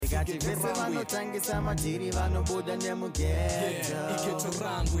ngati vese vanotangisa madhiri vanobuda nemugeta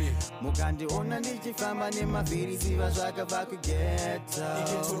mukandiona ndichifamba nemavhiri ziva zvakabva kugeta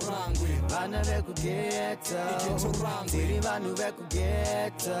vana vekugeta tiri vanhu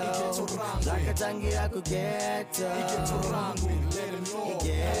vekugeta zvakatangira kugeta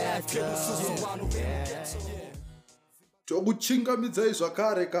tokuchingamidzai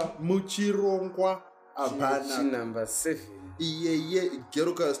zvakare ka muchirongwa hapana number 7 iyeye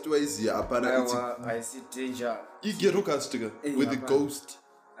Gerocast waiziya hapana igerocast ka with the ghost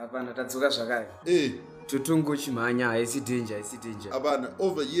hapana tadzoka zvakare totongo chimhanya haisi danger hapana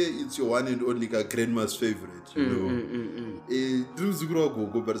over here it's your one and only ka grandma's favorite you know ndinozikura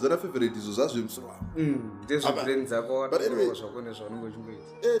gogo but zana favorite izvo zvazvemusoro wangu ndezvebrand dzako wataurwa zvako nezvaunenge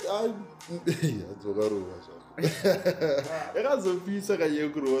uchingoita adzoka rova zvako yakazopisa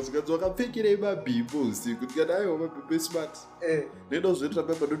kanyekurowa zvikanzi wakapfekerei mabhimbo usiku tikati aiwa mabhimbo esmart nenda zvoita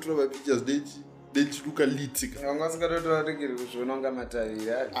panotora mapictures nechiluka litika vanga vasingatotavategeri kuzviona unga mataviri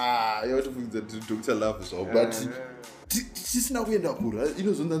yakutifungidza tiri Dr. Love zvavo but tisina kuenda kura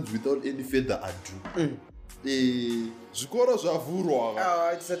inozonanzi without any further ado zvikoro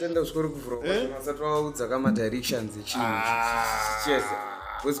zvavhurwa tisatenda zvikoro kuvhurwa masati waudzaka madirections echinhu chicheza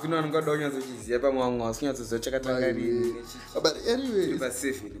because kuno vanhu ngada kunyatsochiziva pamwe vamwe vasikunyatsozva chakatanga rini but anyway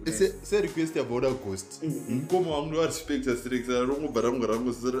serequest yabvaona ghost mukoma wangu novarespecta sereksa rongobva rangu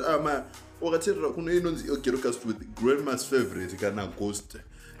rangosisati wakateerera kuno inonzi Gerocast with grandma's favorite kana ghost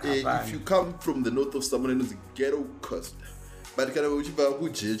if you come from the north of someone inonzi Gerocast but kana uchibva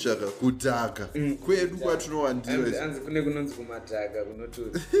kujecha kutaka kwedu kwatinowandira kune kunonzi kumataka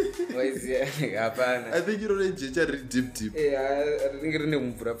kunotozi waiziya hapana I think irone jecha riri deep rinenge rine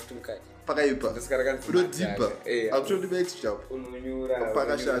mvura futi mukati pakaipa unodipa akutodi maextra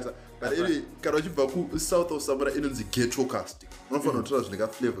pakashata but anyway kana uchibva kusouth of Samara inonzi Getocast unofanira kutora zvine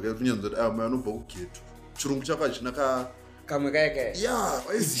kaflavor kai kunyanzoti anobva kugeto chirungu chako hachina kamwe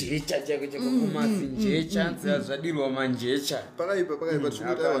jecha chako chakakumasi jecha nzira zvadirwa manjecha pakaipa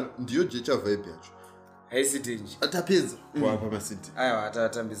tikutaiwa ndiyo jecha vibe yacho haisi denji atapedza kuapa masiti aiwa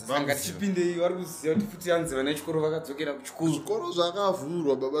atatambisa sanga tichipinde vari kuziva kuti futi hanzi vana chikoro vakadzokera kuchikoro zvikoro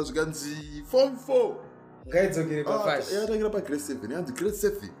zvakavhurwa baba zvikanzi form 4 ngaidzokere pafashi yatangira pagrade 7 yanzi grade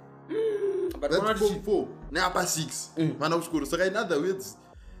 7 form 4 neapa 6 vana kuchikoro saka in other words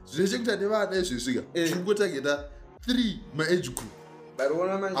zvine chekuita nevana izvezvika chingotangeta 3 maage group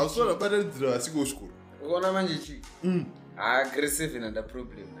bariona manje ausona batanidzira vasingosvikoro uona manje chi grade 7 and a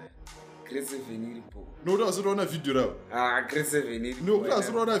problem grade 7 iripo nokuti asinoona video ravo grade 7 iripo nokuti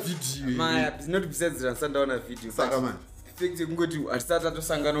asinoona video maya not besides ransandaona video saka manje fact yekungoti hatisati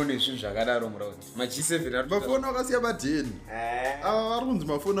atosanganawo nezvinhu zvakadaro muraundi maG7 mafoni akasiya padheni ava vari kunzi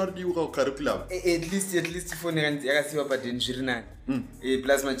mafoni aridiwa kakucurriculum at least foni yakasiyiwa padheni zviri nani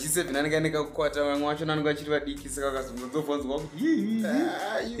plus maG7 anenge ane kakukwata vamwe vacho anenge vachiri vadiki saka vakazongodzobvanzwa kuti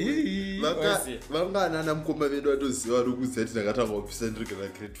vanganana mukoma vedu vatoziva vari kuziva kuti ndakatanga kupisa ndiregera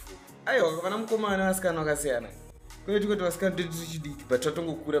grade 4 aiwa vana mukomana vasikana vakasiyana kunoti kuti vasikana totichidiki but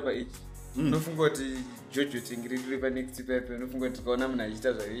tatongokura paage unofunga kuti Jojo tingiriri panext pepe unofunga kuti tikaona munhu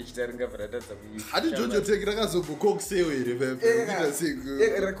achiita zvaichita ringabvaratadza hati Jojo tengi rakazombokokisewa here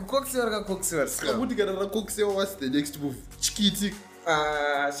pepe kukokisewa rakakokisewa sikakuti kana rakokisewa what's the next move chikiti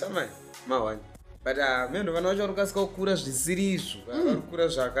shamai mahwani but mendo vana vacho varikasika kukura zvisiri izvo varikukura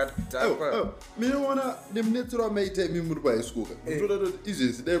zvakatakwa minoona nemunetsero wamaita imi muri pahigh school mutoda kuti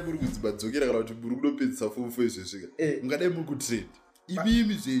izvezvi dai muri kudzibadzokera kana kuti muri kunopedzisa form 4 izvezvika mungadai muri kutrend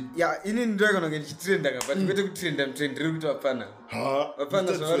ibimi zvenyu ini ndoikana kunge ndichitrenda ka but kwete kutrenda mutrend riri kuita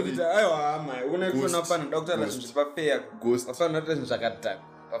vapana zvavari kuita aiwa hama una kuona vapana da kutaura zvinhu zvepafeya vapana vatoita zvinhu zvakadhaka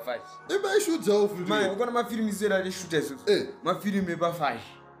pafashi ebaishudzawo ukona mafirimu iswera achishuta isusu mafirimu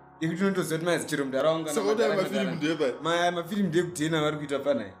epafashi ekuti unotoziva kuti maizi chero mafirimu ndekudhena vari kuita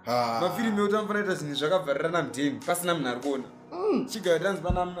panai mafirimu ekuti anofana kuita zvinhu zvakabvarirana mudheni pasina munhu ari kuona chiga kuti anzi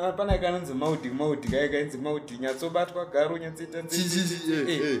pana kanonzi maudhi kaikainzi maudhi nyatsobatwa garo nyatsoita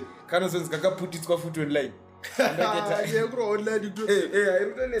kanozonzi kakaputitswa futi online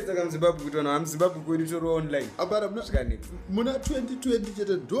irikutonetsa kamuzimbabwe kuti vanhu vamuzimbabwe kwedu toriwa online muna 2020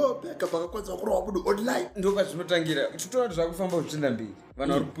 chete ndo peka pakakwanisa kurova kudo online ndo pazvinotangira titoona kuti zvakufamba zvichienda mberi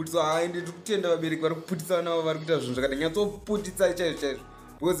vanhu vari kuputisa aende tikutenda vabereki vari kuputisa vana vavo vari kuita zvinhu zvakada nyatsoputisa chaizvo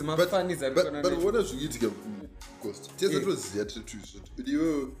because mafanizaona zvikiitika tese toziva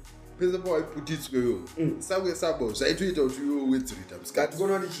iwe pese pawaiputitsweyo samwe sabo zvaitoita kuti iwe wedzirita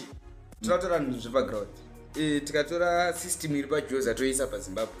musikatikoona kuti chi tinotora nhu zvepaground tikatora system iri pajoza toisa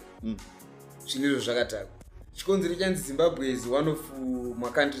pazimbabwe zvinhu izvo zvakataka chikonzero chanzi zimbabwe is one of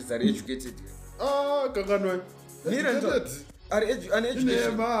macountries are educated kanganwa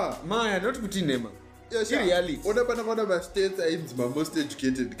Nema. Maya, not kuti nema. Yeah, sure. Reality. Ona ma-states ainzi ma-most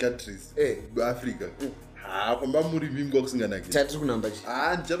educated countries muAfrica. Kwamba muri mingwa kusinganakira. Chatiri kunamba chi.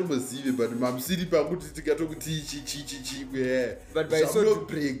 Ndichatombozive but mamusiri pakuti tikatokuti chi But by so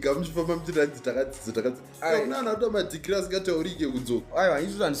brega muchifamba muchiratidzi takadzidza kuna ana atoa madigiri asingataurike kudzoka. Aiwa,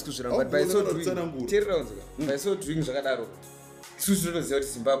 isusu handisi kuzviramba but by so doing. Tereraunzika. By so doing zvakadaro. Isusu tinoziva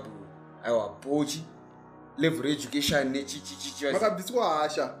kuti Zimbabwe aiwa pochi level education nechichichi. Makabviswa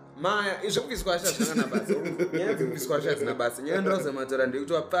hasha. Maya, izvokubviswa hasha zvakana basa. Nyaya dzekubviswa hasha dzina basa. Nyaya ndinoza matora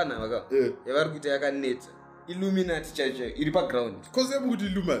ndekuti vapana vaka. Yavari kuita yakaneta. Illuminati chaicho iri paground. Koncept kuti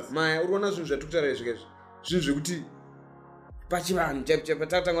Illuminati. Maya, uriona zvinhu zvatikutaura zvikazvo. Zvinhu zvekuti pachivanhu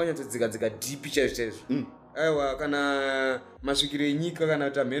patakatanga kunyatsodzika deep chaizvo. Aiwa, kana masvikiro enyika kana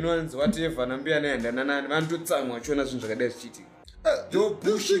kuti mheno anzi whatever nambiya naenda nani vanototsamwa vachiona zvinhu zvakadai zvichiitika.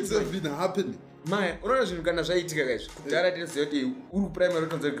 Those things have been happening. Maya, unoona zvinhu kana zvaitika kaizvo. Kudhara tinoziva kuti uri primary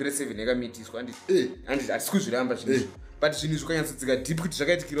utonzwa grade 7 yakamitiswa handiti. Handiti hatisi kuzviramba zvinhu. But zvinhu zvikanyatsodzika deep kuti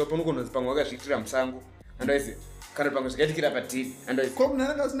zvakaitikira panogona kuti pamwe wakazviitira musango. Handaizi kana pamwe zvakaitikira padini. Handaizi ko munhu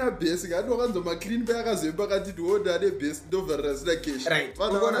anenge asina base ngati wakanzwa maclean payakazoe pakati ndiwonda ane base ndovharira zina cash.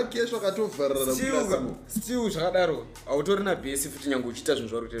 Vanhu vana cash vakatovharira muklasimo. Still zvakadaro hautori na base futi nyange uchiita zvinhu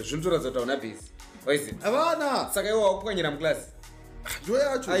zvauri kuti zvinotoratidza kuti hauna base. Waizi havana saka iwe wakukanyira muklasi. Ndo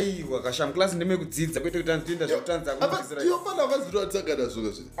yacho. Aiwa kasha muklasi ndemekudzidza kwete kuti anzitoenda zvekutanza kudzira. Iyo pana vaziro atanga nazvo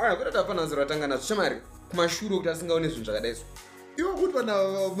kazvi. Kwete apana vaziro atanga nazvo shamari kumashure kuti asingaone zvinhu zvakadai izvo. Iwo kuti pana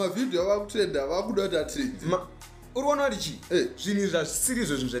mavideo vakutrenda vakuda kuti atrende. Uriona kuti chi? Zvinhu zvasiri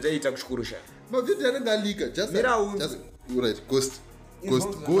izvo zvinhu zvataita kuchikoro sha. Mavideo anenge alika just right ghost. Iwe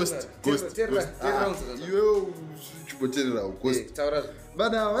chiboterera ghost.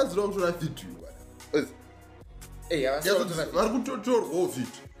 Vana vaziro kutora video. Vari kutotorwawo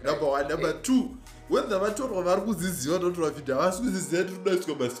video. Number 1, number 2. Whether vatorwa vari kuziziva notora video havasi kuziziva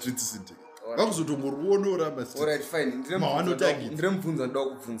tinodaiswa mastreets inte. Vakuzotongoruonora mastreets. Alright fine. Ndire mubvunza ndoda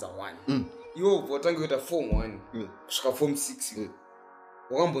kubvunza 1. Iwo ubva watange kuita form 1 kusvika form 6.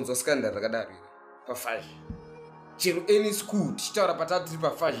 Wakambonzwa scandal rakadaro pa5. Chero any school tichitaura patatu tiri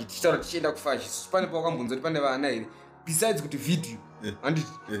pa5 tichitaura tichienda ku5. Pane pakambonzwa kuti pane vana here besides kuti video handiti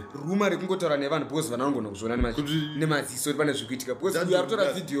ruma rekungotaura nevanhu because vana vanogona kuzviona nemaziso pane zvikuitika because uyo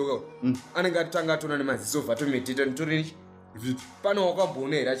aritora video kao anenge atanga atona nemaziso vatomedita nitoreni pane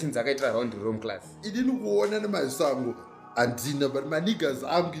wakamboona here achinzi akaitira round room class idini kuona nemaziso angu handina but manigas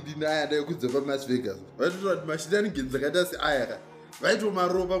angu idini aya ndaikudza pamas vegas vaitotora kuti mashini anengenzi akaita seayaka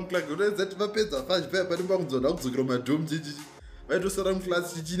vaitomarova muklasi unoedzati vapedza 5 paya pane pakunzona kudzokera madhom chichichi vaitosara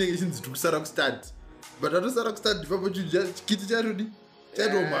muklasi chichinenge chinzi tikusara kustadi but atosara kustadi papo chikiti chatodi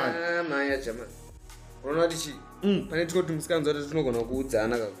chaitomanya maya jama unoona kuti chi pane tikoti musikanzwa kuti tinogona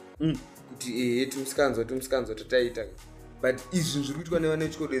kuudzana kako kuti timusikanzwa totaita but izvi zviri kuitwa nevana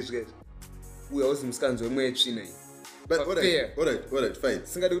vechikodo ezvikaizvi uya uzi musikanzwa imwe yetsvina iyi but alright fine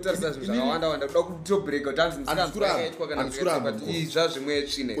singadi kutarisa zvinhu zvakawanda kuda kutobreaka kuti hanzi musikanzwa yakaitwa kana but izvazvimwe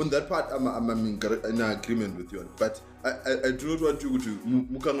yetsvina on that part I'm in agreement with you but I do not want you kuti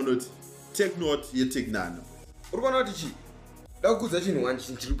mukangonoti take note yeteknano uri kuona kuti chi ndakukudza chinhu wani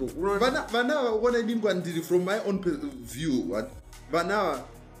chinhu chiripo vana vaona iningwa ndiri from my own view vana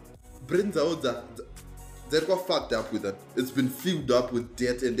brains dzavo they're quite fucked up with that. It's been filled up with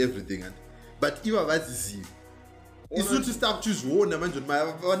debt and everything but iva vazizivi isu tisita kuchizviona manje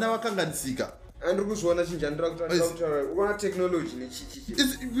vana vakanganisika andiri kuzviona chinhu chandira kutaura ukaona technology nechichichi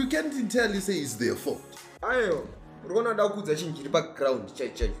you can't entirely say it's their fault ayo uri kuona da kukudza chinhu chiri paground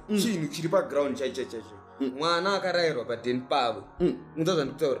chaicho chinhu chiri paground chaicho mwana akarayirwa padeni pavo unza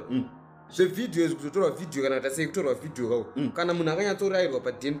zvandikutaurira zvevidhio izvi kuzotorwa vidhio kana kuti sei kutorwa vidhio kao kana munhu akanyatsorayirwa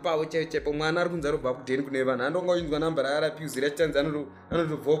padeni pavo chaipo mwana ari kunzi arobva kudheni kune vanhu andonga uchinzwa namba raarapuse rachitanzi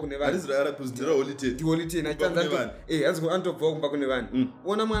anotobvawo kune vanhuholiten achitanzi anotobvawo kumba kune vanhu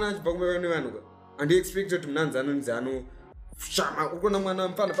ona mwana achibva kumba kune vanhu handiexpect kuti munanzi anonzi shama uri kuona mwana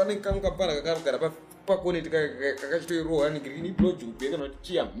mfana pane kamukapana kakagara pakoneti kakachitoirohwa negirini blojube kana kuti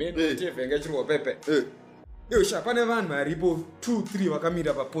chiyammenotevhenga chirohwa pepe sha pane vanhu varipo 2-3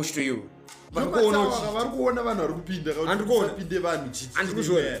 vakamira paposto iyo vari kuona vanhu vari kupinda andipinde vanhu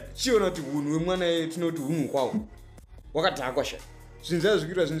chiona kuti hunhu hwemwana tinoti hunhu kwawo wakadhakwa sha zvinhu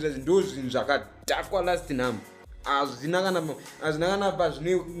zvazvikirwa zvinhu zvazvi ndo zvinhu zvakadhakwa last number hazvina kana pa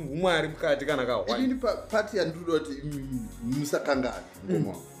zvine umwari mukati kana kaini pati yandinoda kuti musakangana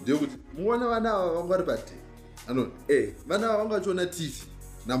ndeyekuti muona vana ava vanga vari pate anoti vana ava vanga vachiona tv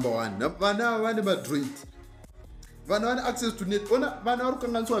number 1 vana ava vane madroid vana vane access to net ona vana vari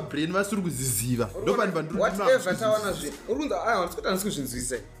kukanganiswa brain vasiri kuziziva ndopani whatever tawana zvinhu uri kunza aya handisikuti handisi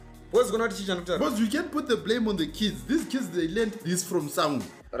kuzvinzwisisa What's going to teach? Because you can't put the blame on the kids. These kids, they learned this from somewhere.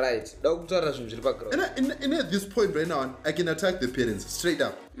 Right. And at this point right now, I can attack the parents straight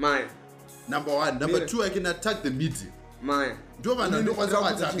up. Mine. Number one. Number two, I can attack the media. Mine.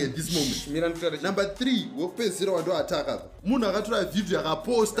 Attack at this moment. Number three, wopezera wando attack. Munhu akatora video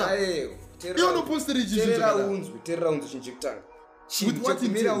akaposta. Iwo posta terera unzwi chinchikutanga. With what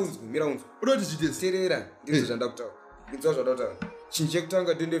mira unzwi. Unoti chitesi. Terera ndizvo zvandakutaura. Ndizvo zvandakutaura.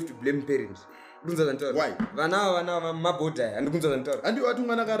 Chinchikutanga don't have to blame parents. Kunza zvandakutaura. Why? Vana mabhodha handikunza zvandakutaura. Andi wati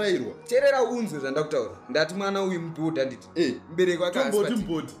mwana akarairwa. Terera unzwi zvandakutaura. Ndati mwana uyu mubhodha nditi. Mubereki wake asi.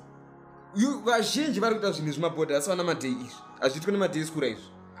 Mboti. Vazhinji vari kuita zvinhu zvemabhodha asi vana madhei izvi hazvitwi nemadhei skura izvi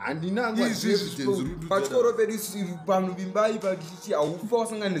pachikoro pedu panhu vimbai patichi haufa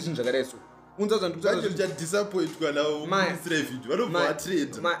wasangana nezvinhu zvakadai so unza zvandikuona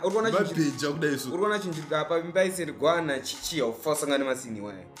chinjika pa vimbai serigwana chichi haufa wasangana masini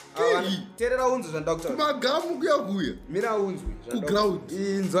waya terera unzwi zvandakutaramagamu kuyakuya mira unzwi kuground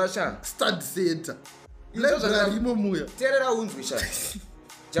inzwa sha study center library imomuya terera unzwi sha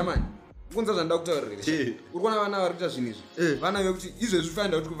jamani kunza zvandakutaurira uri kuona vana vari kuita zvinhu izvi vana vekuti izvezvi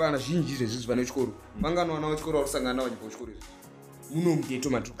fanira kuti kuvana zhinji izvezvi zvivana vechikoro vanganowana vechikoro vari kusangana navo nyika vechikoro izvi muno mugeto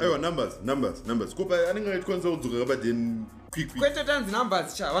matuku aiwa numbers kopa anenge achikwanisa kudzoka kabadeni kwete tanzi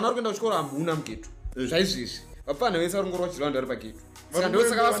numbers cha vana vari kuenda kuchikoro hamuna mugeto zvaizvezvi vapana vese vari kungorwa chiraundi vari pageto saka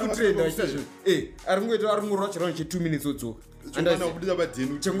ndosaka vasi kutrenda vachiita zvinhu ari kungorwa chiraundi che 2 minutes odzoka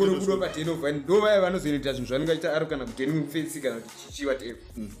chengorobudo padeni ovhani ndo vaya vanozoinoita zvinhu zvanenge achiita ari kana kudeni mufesi kana kuti chichiva tf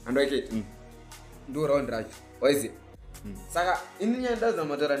hando akaita ndo raundi racho waiziva saka ini nyaya ndaza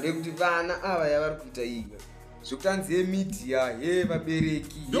mataura ndeyekuti vana ava yavari kuita iyi zvekutanzi yemidia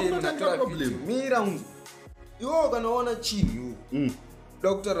yevabereki mira unzwi iwo kana waona chinhu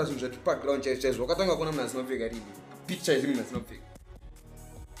da kutaura zvinhu zvati background chaizvo wakatanga kuona munhu asina kupfeka rini picture izi munhu asina kupfeka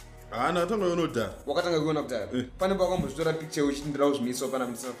natanga yonodhara wakatanga kuona kudhara pane pakwambozvitora picture uchindirawo zvimiso pana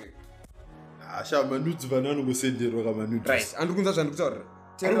musina kupfeka asha manudzi vana vanongosenderwa kamanudzi right andikunza zvandikutaurira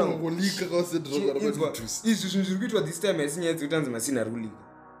izvi zvinhu zviri kuitwa this time haisi nyaya dzekutanzi masini ari kulika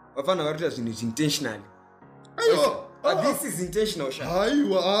vafana vari kuita zvinhu intentionally this is intentional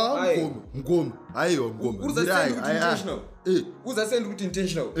ngoma uzasendi kuti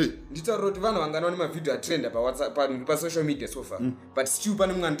intentional nditaurira kuti vanhu vanganawo nemavideo atrenda pasocial media so far but still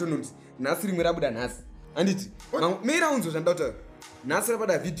pane mumwe anotonoti nhasi rimwe rabuda nhasi handiti mira unzwa zvandakutaura nhasi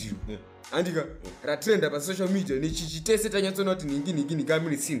rabada vhidhiyo handika ratrenda pasocial media nechichitese tanyatsona kuti ningi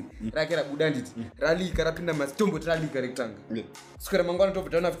kamunisini rake rabuda nditi ralika rapinda masitomboti ralika rekutanga kuswera mangwana tobva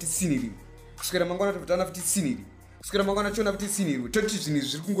taona futi sini rimwe kuswera mangwana tobva taona futi sini rimwe kuswera mangwana tiona futi sini rimwe toti zvinhu izvi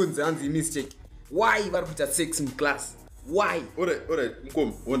zviri kungonzi hanzi imistake why vari kuita sex in class why alright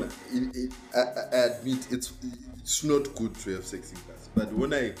mkomo ona I admit it's not good to have sex in class but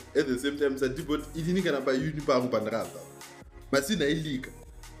when I at the same time sadibot idini kana pa uni pangu pandakabva masina ilika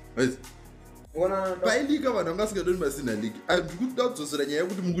pailika vanhu vangasingadoni masina liki andikuda kudzosera nyaya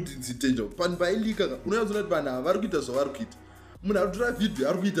yekuti mukuti nzitenja pani pailika unoyatsona kuti vanhu ava vari kuita zvavari kuita munhu ari kutora vhidhiyo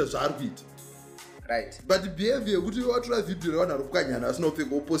ari kuita zvaari kuita right but behavior yekuti watora vhidhiyo revanhu ari kupwanyana asina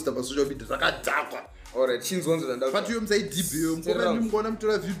kupfeka woposta pasocial media zvakadhakwa alright chinzonzo zvandakutaura but iyo musaidhibheyo mukaona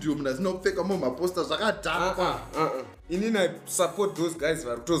mutora vhidhiyo munhu asina kupfeka maposta zvakadhakwa inini I support those guys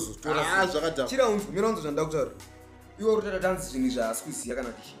vari kutozotora zvakadhakwa chira unzwi mira unzwa zvandakutaura iwo kutata tanzi zvinhu zvaasi kuziya kana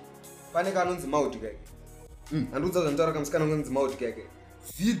kuti pane kanonzi maudi kake handunza zvanditaura kamusikana kanonzi maudi kake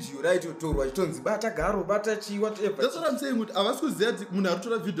vhidhiyo raitotorwa chitonzi bata garo bata chi whatever that's what I'm saying kuti havasi kuziva kuti munhu ari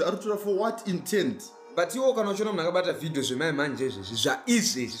kutora vhidhiyo ari kutora for what intent but iwo kana uchiona munhu akabata vhidhiyo zvemai manje izvezvi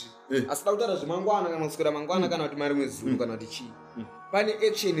zvaizvezvi asida kutaura zvemangwana kana kuswera mangwana kana kuti mari mwezulu kana kuti chii pane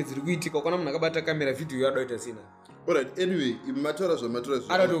action dziri kuitika ukaona munhu akabata kamera vhidhiyo yada kuita sina alright anyway mataura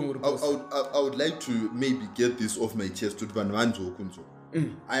I would like to maybe get this off my chest kuti vanhu vanzokunzwa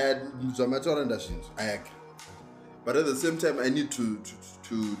zvamataura ndazvinzwa I agree but at the same time I need to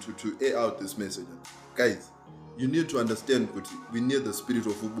air out this message guys you need to understand kuti we need the spirit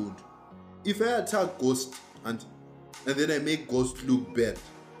of ubuntu if I attack Ghost and then I make Ghost look bad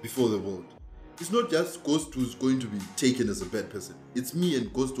before the world it's not just Ghost who's going to be taken as a bad person it's me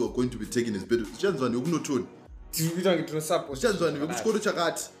and Ghost who are going to be taken as bad zichanzwani yokunotoni zichanzwani vekuchikoro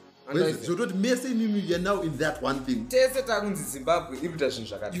chakati zvototi mese imimi you're now in that one thing tese takunzi Zimbabwe iri kuita zvinhu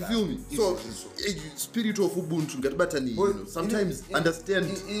zvakadaro you feel me so spirit of ubuntu ngatibatani sometimes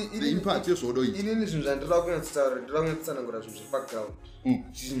understand the impact yezvodo iyi inini zvinhu zvandira kunyatsitaura ndira kunyatsanangura zvinhu zviri background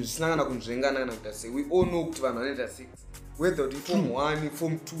zvinhu zvisina kana kunzvengana kana kuita sei we all know kuti vanhu vanoita 6 whether kuti form 1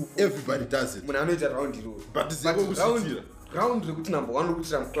 form 2 everybody does it munhu anoita round iroro but round rekuti number 1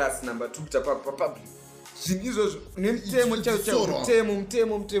 rokutira muclass number 2 kuita public zvinhu izvozvo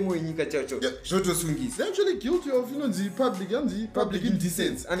nemutemo mutemo wenyika chaicho zvotosungisa actually guilty of inonzi public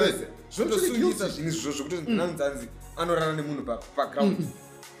indecency zvotosungisa zvinhu izvozvo kuti ndinanzanzi anorara nemunhu paground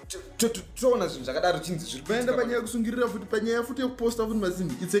toona zvinhu zvakadaro chinzi zviri vaenda panyaya yekusungirira futi panyaya futi yekuposta futi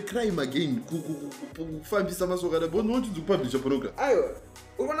mazini it's a crime again kufambisa masoko ada but nochinzi kupublisha pornography aiwa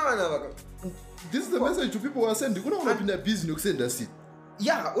unoona vana vaka this is the message to people who are sending kuna unopinda busy nekusenda sin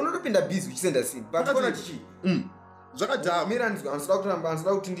unotopinda busy uchisenda sin but kona chichi zvakadhama mira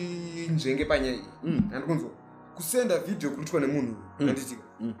handisida kuti ndinzvenge panyaya iyi handikunzwa kusenda video kuitwa nemunhu handitika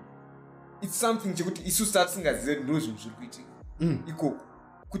it's something chekuti isusu tatisingazive ndo zvinhu zviri kuitika ikoko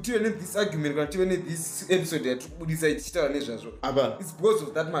kuti tive nethis argument kana tive nethis episode yatiri kubudisa tichitaura nezvazvo it's because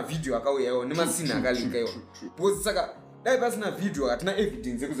of that mavideo akauyawo nemasini akalikaiwa because saka dai pasina video hatina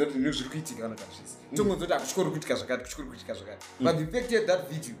evidence yekuziva kuti zvinhu zviri kuitika kana kazvisi tongonzoti hakuchikori kuitika zvakati but the fact that that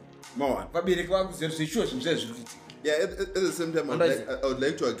video vabereki vakuziva kuti zvishuwa zvinhu zvai zviri kuitika at the same time I would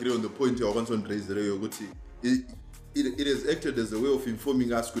like to agree on the point yawakanzondireizera iyo kuti it has acted as a way of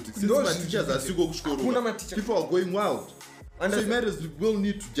informing us kuti since teachers asiko kuchikoro people are going wild. And so you might as well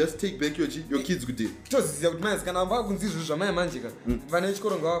need to just take back your kids good day. Toziziva kuti mazi kana vamba kunzi izvozvo zvamai manjika vana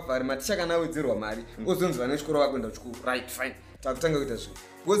vechikoro ngavavhare maticha kana awedzerwa mari ozonzi vana vechikoro vakuenda kuchikoro right fine takutanga kuita zvinhu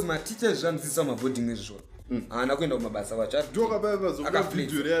because maticha zvanodzidzisa mabhodhing nezvizvona haana kuenda kumabasa wacho achita kuti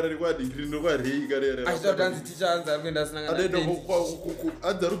anzi ticha anzi ari kuenda asina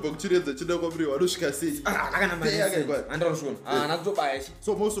anzi arubva kuchiredza chida kwamuri wanosvika sei handorashona haana kutobaya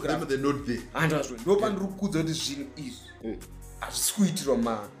so most of them they're not there handorashona ndo pandiri kukudza kuti zvinhu izvi hazvisi kuitirwa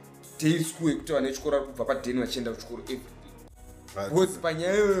madai school ekuti vana vechikoro ari kubva padheni vachienda kuchikoro because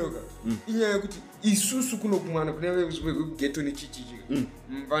panyaya iyoyoka inyaya yekuti isusu kuno kumwana kune vekugeto nechichichika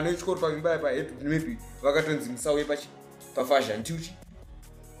vana vechikoro pavimba maybe vakatonzi musauye pafashion tiuchi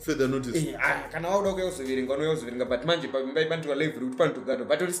further notice kana wauda kuya kuzoverenga unouya kuzoverenga but manje pavimba panotoka live kuti panotogado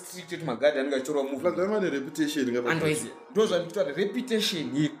patori strict kuti magadhi anenge achitorwa muvane reputation andoiziva ndo zvandikuti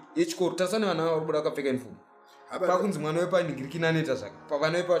reputation yechikoro tasane vana varubuda vakapfeka uniform pakunzi mwana wepaningirikina anoita zvaka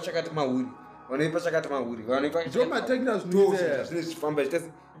pavana vepa vachakati mahuri vanoipa chakati mahuri zvine zvifamba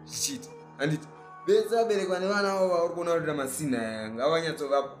zvichiita handiti vese vaberekwa nevana vavo vauri kuona kuti namasina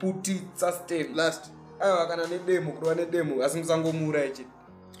ngavanyatsovaputi stem last aiwa kana nedemo kurova nedemo asi musangomuura ichi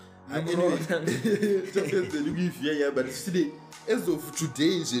but as of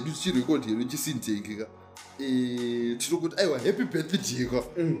today zvedu tichirekodi hedu chisintengeka tiri kuti aiwa happy birthday ka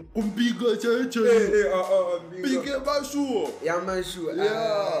kumbinga chaicho mbinge mashuwo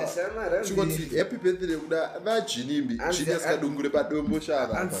chikoti happy birthday kuda vajinimbi chini asikadungure padombo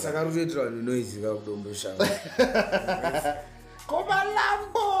shava anzisaka rutoitirwa ninoiziva kudombo shava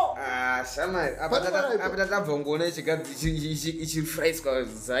komalambo shamari apa tatabva ngona ichifraiswa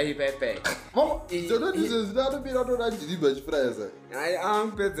zai paipai tonotizezinatomira toda njinimbi achifraisa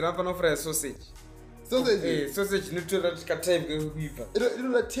ampedzera panofraya sausage inotora tikatime kekuipa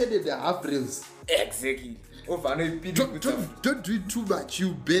inoda 10.5 reals exactly obva anoipinda don't do it too much you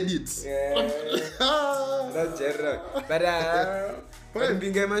burn it ndajarira but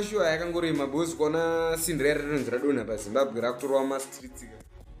mbinga yemashuwa yakangorema because kona sindira rinonzi radonha pazimbabwe rakutorwa mastreets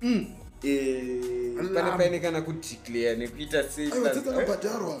pane paine kana kudeclare nekuita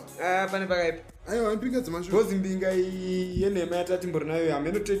seabhadharwa pane pakaipa aiwa mbinga dzemashuwa because mbinga iyi yenhema yatatimbori nayo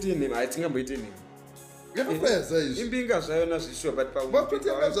hamenotoiti yenhema hatingamboite nhema imbinga zvayona zvishuwa but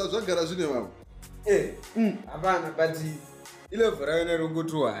zvagara zvine vavo hapana but ilevhu rayona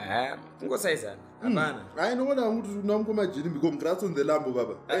ringotiwa kungosaizana hapana noona kuti namkomajini because mratson the lambo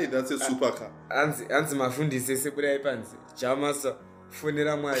baba hey that's a super car anzi mafundisi sebudai panzi jamasa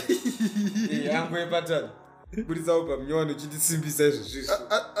fonera mwari yangu yepatana budisa ubva mnyowani uchindisimbisa izvo zvisvo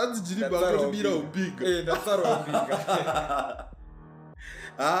anzi jini bakotibira umbinga ndatsarwa umbinga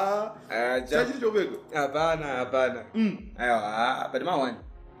chachiri chobeko hapana aiwa but mawani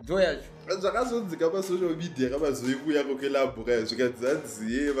ndo yacho zvakazonzika pasocial media kamazoikuya kokelabho kaya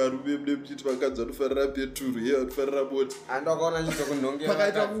zvikadzanziye varume mune muchiti vakadzi vanofarira peturu ye vanofarira boti andakaona chizokunhongera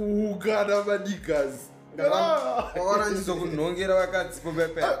pakaita kuukana manigazi wakaona chizokunhongera vakadzi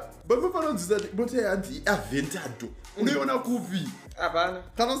popepe bapapanonzisa boti yanzi aventado unoiona kupi hapana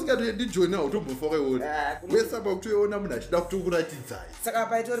kana usingatoendi joni autombofakaiona wesamba kutoiona munhu achida kutokuratidzai saka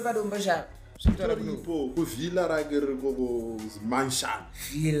paitori padombo shava ipo kuvhila range rikomanshana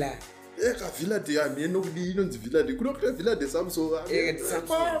vhila kavhila de hamie nokudii inonzi vhila de kuno kuita vhila de samso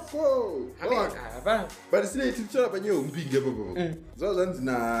but sinei tirichara panyaya umbingi apapapo zvava zvanzi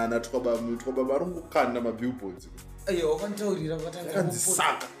natwaba varongokanda mabillboards wakanitaurira kanzi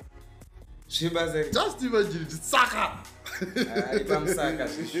saka zvebasa just imagine saka ipamusaka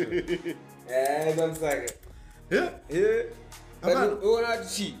zvisho Kamsaka. Yeah. Ona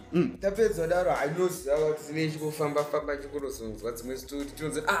tichi. Tapedza daro hainoziva kuti tine chikufamba famba chikurozonzwa dzimwe stori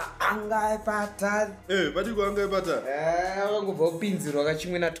tinonzi anga ipata. Pati kuanga ipata. Wakangobva upinzirwa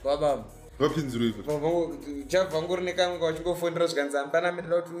kachimwe natwabamba. Wapinzirwa ipo. Chabva ngori nekamwe kawachingofondera zvikanzi hapana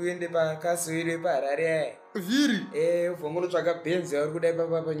mirira kuti uende pakaswiri paharare. Vhiri. Ubva ngonotsvaka bhenzi vari kuda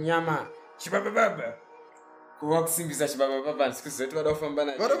ipapa panyama. Chibabababa. Kuva kusimbisa chibabababa ndisi kuziva kuti vada kufamba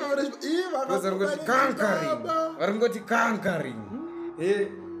nacho. Vari kungoti conquering.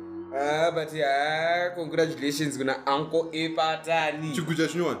 But congratulations kuna Uncle Epatani. Chigucha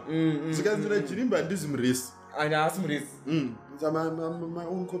chinyowana. Zikanzira chirimba handisi muresi. Haasi muresi. My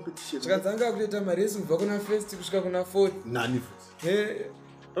own competition. Zvikadzanga kutoita maresi kubva kuna first kusvika kuna fourth. Nani futi.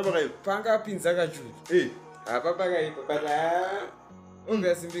 Panga pinza kachuti. Hapa pakaipa but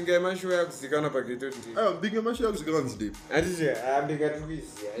ungasimbinga yemashow yakuzikanwa pagate kuti. Mbinga yemashow yakuzikanwa nzidepi. Handiti mbinga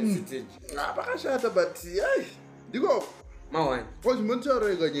tikuiziya isiteji. Pakashata but ndiko mawani.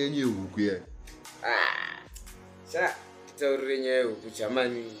 Wachimbotaura kanyaya yehuku yayi. Titaurire nyaya yehuku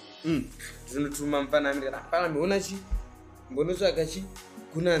chamani. Tinotuma mufanamiri kana hapana ndiona chi. Mbonotsvaka chi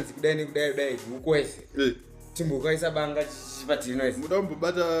kunanzi kudai nekudai huku wese. Timbokaisa banga chipatino wese. Muda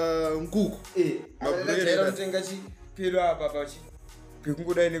kumbobata nkuku. Akajaira kutenga chi pelo apa pachi.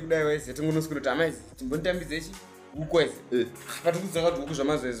 Pekungodai nekudai wese tingonoswera kuti amaizi timbonitambidze chi huku wese. Patikudza kuti huku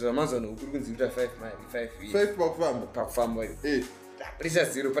zvamazano huku uri kunzi kuita 5 mile 5 pakufamba. Pressure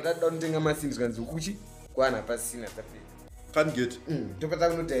zero patatoda kunotenga masimbi zvikanzi huku chi kwana pasina tapera. Can't get. Topata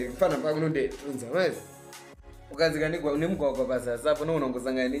kunodai kufana pakunodai tonza amaizi. Ukazika nemugwagwa pazasapo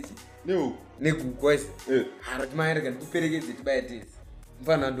nounongosangana nechi neguku wese. Harati maereka ndikuperekedze tibaye tese.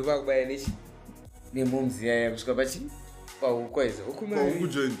 Mufana ndova kubaya nechi nemomzi yaya kusvika pachi pahuku wese.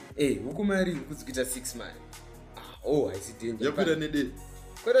 Huku mari kudzikuita 6 mari. Haisi danger. Yakwira nedei.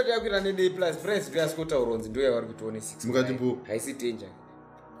 Kwete kuti yakwira nedei plus price yaskota uronzi ndo yavari kutoone 6. Mukati mbo. Haisi danger.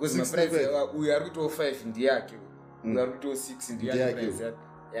 Because maprice uyu ari kutoa 5 ndiyake. Uyu ari kutoa 6 ndiyake price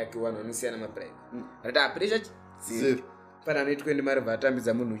yake one anosiyana maprice. Rata pressure zero. Pana ne 20 mari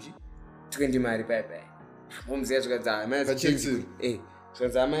vatambidza munhu chi 20 mari pai. Momzi yazvikadza mai change.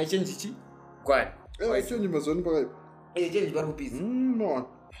 Zvikadza mai change chi kwani. Change mazoni pakai. Change vari kupidza. No.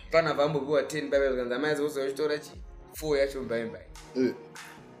 Pana vambopiwa 10 pai zvikadza mai zozochitora chi 4 yacho mbai.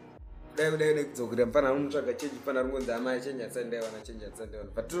 Dai nekudzokera mfana unotsvaga change pana rungonzi amai change asandai wana change asandai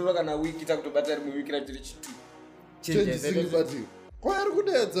wana. Patinoona kana wiki takutobata rimwe wiki rachiri chitu. Change singibati. Kwari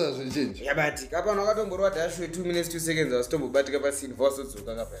kudedza zvichenje. Yabati kapano akatongorwa dash 2 minutes 2 seconds wastombobatika pasini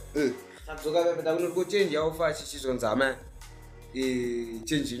vasodzoka kapa. Sadzoka pepe takunoti change yaofa chichizonza ama.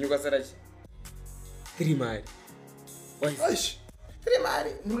 Change inyuka sara chi 3 mile. Aish. 3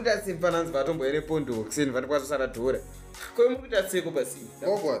 mile. Murikuita simfananzi vatomboere pondo kuseni vatikwatisara dhora. Ko murikuita seko pasini.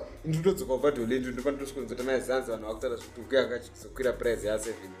 Kokwa. Ndotodzoka kubva dolendo ndopandosvikonzota mai zanzi vanhu vakutaura kuti uku yakachizokwira price ya 7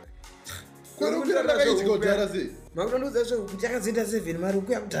 mile. Kwari ndakaichikotara sei? Makunondoudza kuti ndakazoenda 7 mari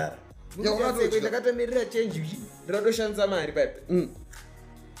uku yakutara. Ndakatomirira change uchi ndinotoshandisa mari paipa.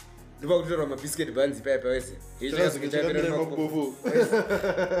 Ndopa kutorwa mabiscuit buns paipa wese.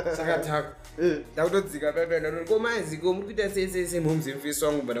 Sakataka. Ndakutodzika paipa ndoti ko maiziko muri kuita sei momzi mfisi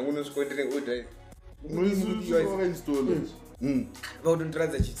wangu bana kunosvikondere order.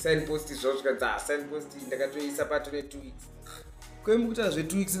 Vakutondiradza sign post zvazvikadza sign post ndakatoisa pato ne 2 weeks. Kwemukutaura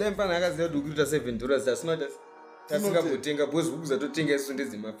zve2 weeks dai pana akaziva kuti ukuita $7 tasinoda tasingambotenga because huku zatotenga isu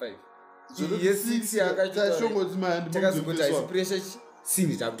ndedzima 5 ye6 yakachitashongoti maya takazongoti haisi pressure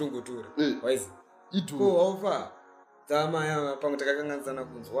sini takutongotora waizi ko haufa dzamaya pamwe takakanganisana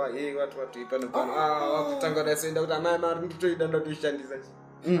kunzwa watu watoipa nopano wakutanga dasoenda kuti amai mari nditoida ndatoshandisa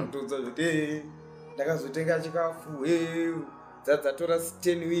akutoudza kuti ndakazotenga chikafu dzadzatora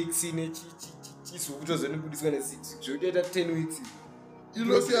 10 weeks nechisu kutozonibudiswa ne6 zvotoita 10 weeks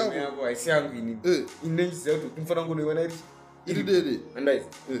ilosi yako haisi yangu ini inenchiziva kuti kunofana kunoiona iri dede andaizi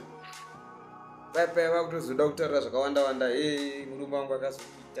paipai vakutozoda kutaura zvakawanda murume wangu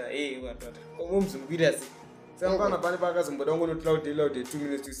akazokuita komomzi mukuita sei samfana pane paakazomboda kungonotora kuti 2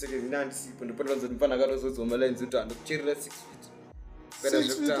 minutes 2 seconds ine handisipo ndipotaazoti mufana akatozodzwa malines kuti handokucherera 6 feet kuita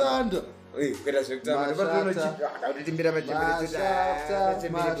zvekutamba kuita zvekutamba timbira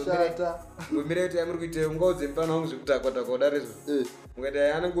majemberengomira kuti amuri kuita ungaudze mufana wangu zvekuti akwata udarizvo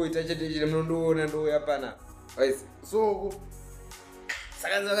mukaita anongoita chete chine munondoona ndouya pana waisi soko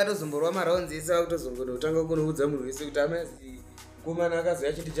saka vakatozomborwa maraunzi ese vakutozongodotanga kunoudza munhu wese kuti amazi mukomana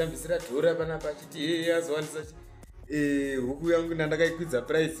akazouya chindijambisira dhora panapa achiti azowandisa huku yangu ndandakaikwidza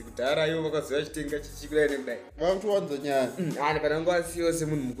price kudhara ivo vakazouya chitenga chichikudai nekudai vakutowanza nyaya ani panangu asiwo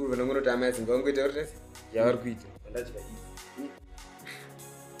semunhu mukuru vanongonoti amazi ngavangoita kuti yavari kuita andachika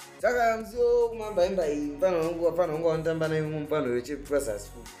saka msio kumamba imba iyi mfano wangu wanotamba naye mufano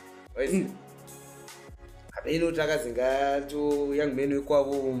wechepasasi waisi ino takazingato young men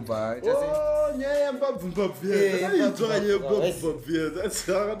wekwavo umva nyaya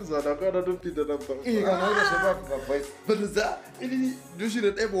yembabvumbabviyazakatizanakana topinda nambauza ini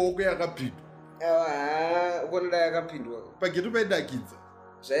ndoshire daimaoko yakapindwa ukonoda yakapindwa pageto painakidza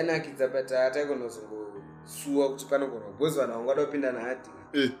zvainakidza but hataikonozongosuwa kuti panogona bhozi vanhu vangada kupinda nahati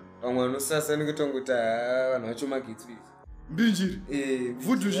vamwe vanosasa nekutongoti vanhu vacho magetsvisi mbinjiri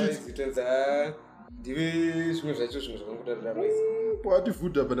vudhushitoza ndive zvimwe zvacho zvimwe zvakangotariraroizi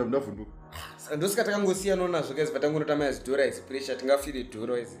vhudha pana munavhunduka saka ndosika takangosiyanawo nazvo kaisi patangonotama yazidhora izi pressure tingafire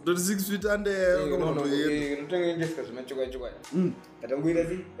dhoro izi ndoti 6 feet unotongengesika zvemachokwachokwa patangoita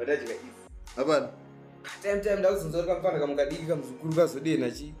sei patadya izi apana time ndakuzonzwa kamufana kamukadiki kamuzukuru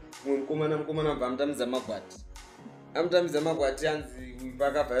kazodena chi mumwe mukomana bva amutamidza magwati anzi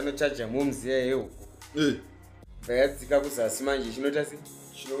pakabva yanochaja momuziya yehuko bvayadzika kuzasi manje chinota se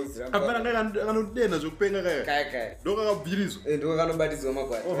chinoudzirakanodena zvokupenga kaya ndokakabvirizwa ndokakanobatizwa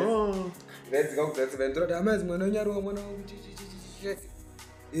magwati bvayadzika kuzasi vaindorati amazi mwana wenyaruwa mwana wangu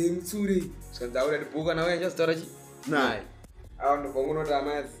mutsure zvikanzi auda ndibhuka nawe anchazitaura chi naye awa ndobva ngunoti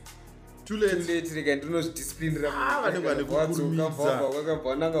amazi tuletireka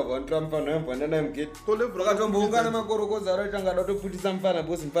ndinozvidisciplinrakabvanangavandira makorokoza arati angada kutoputisa mufana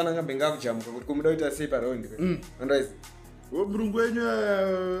bosi mufana angambe ngakujamuka kuti kumuda kuita sei paraundi andaizi murungu wenyu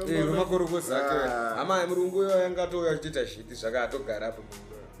makorokoza ake ama murungu uyo yangatouya kuchiita zviti zvaka atogara apo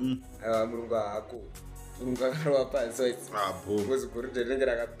murungu haako murungu akarova pasi bosi goridhe rinenge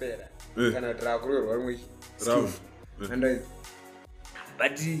rakapera kana kuti rakurwerwa rimwe andaizi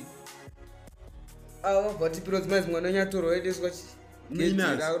but vatipiro dzimai mwana wenyatorwa waendeswa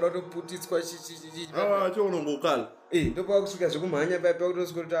chiakuda kutoputitswa chionongokala ndopava kusvika zvekumhanya paipa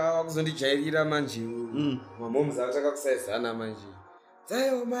kutosvika kuti wakuzondijairira manje mamomuza atakakusaizana manje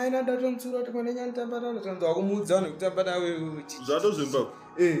dzaiwo mai nandatomutsura kuti mwana wenyanitamba nawo tanzi wakumuudza vanhu kutamba nawe zvatozvembabvu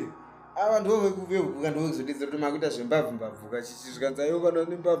ava ndovekuvehuka ndovekuzodetsera kuti makuita zvembabvumbabvuka chichizvikanza iwo kana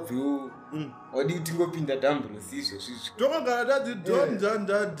nembabvuwo wadi kutingopinda dhambros izvozvizvo tokagara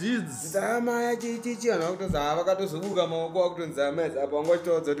tadzidonjandadidzi amaya chichichi vanhu vakutonzi vakatozobuka maoko vakutonzi amai apa vanga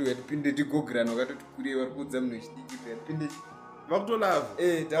vachitaudza kuti hetipinde tigogirana wakatoti kurei vari kuudza munhu wechidiki hetipinde vakutolavha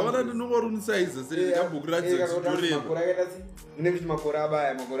avana ndinongorunisaidza sekamune kuti makore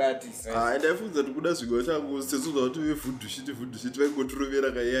abaya makore atisa ndaifunza kuti kuda zvingo changu sesudza kuti vevhudhushiti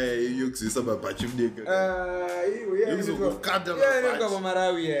vaingotirovera kayaya yokuzoisa mabhachi mudengainonga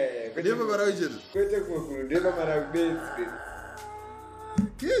pamarawi ndepamarawi chete kwete kumwe kuno ndepamarawi bedzi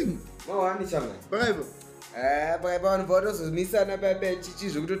king mawani chamai pakaipa pakaipa vanhu pavatozomisana paipa chichi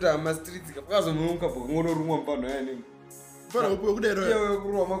zvekutoti amastreets pakazononoka bokungonorumwa mupanhu ayanemu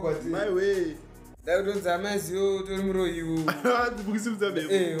kurwa magwati maiwe ndakutonzi amaziwo tori muroyiwo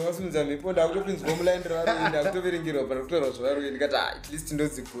wasimudza mhepo ndakutopinzwa mulaindiro varoyi ndakutoverengerwa pana kutorwa zvevaroyi ndikati at least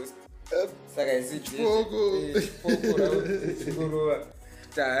ndozighost saka isichipoko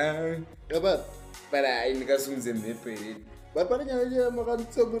bara ndikasimudze mhepo heredi pane nyaya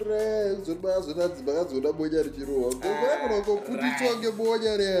makanditsamurira zoti makazoona bonya richirohwa ngokuputitswa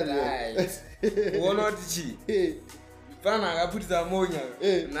ngebonya reyani uona kuti chii fana akaputisa monya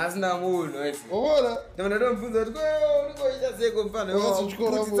nhasi ndamuona ona ndatomubvunza kuti urikoita seko mfana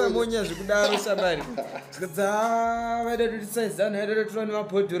wakaputisa monya zvekudaro shabari tikadza vaida totisaizana vaida totora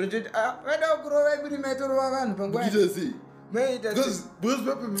nemabhodhoro toti vaida kurova kuti maitorova vanhu panguvaitasi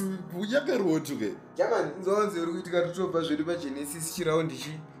yakarwotuke jamani nzonzi uri kuitika totobva zvedu pagenesis chiraundi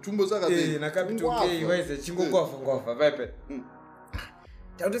chi tumbosakazei nakapitokei vaiza chingongwavhangwavha paipa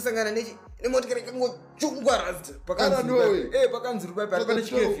takutosangana nemotikari kangochungwa rasta pakanzuru paipa pane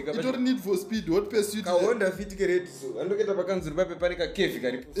chikevhikahonda fitikeredso andoketa pakanzuru paipa pane kakevhi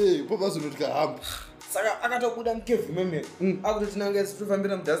karipo popazonoti kahamba saka akatobuda mukevhi memene akutoti nanga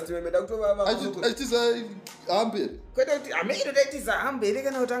tofambira mudhasti memene achitizahambe kwete kuti hameiro taitizahambe here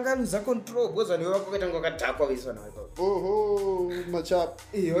kana kuti angaluza control bozvani wevakokatanga wakadhakwa vaiswa nawo oho machapa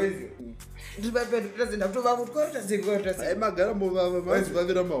waizi ndiri paipa ndikutazenda kutova kuti kwarotaseai magara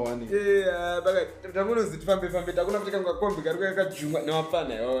mavavira mahwani tamunozi tifambefambe takuna kuti kanga kombi kari kakajungwa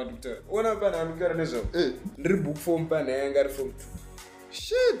nemapana iwawa ndikutaura ona mapana andikutaura nezvavo ndiri book form pana yanga ari form 2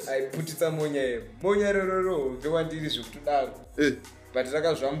 shit aiputisa monya iyo monya rororo ndewandiri zvekutodaro but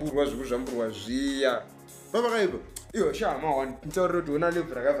rakazvamburwa zvekuzvamburwa zviya papakaipa iyo shamawani ntauriro kuti ona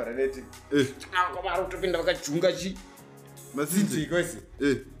lebvu rakavhara neti vari kutopinda vakajunga chi masintikoisi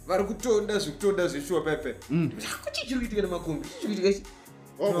vari kutonda zvekutonda zveshuwa paipa kuti chiri kuitika nemakombi chichikuitika chi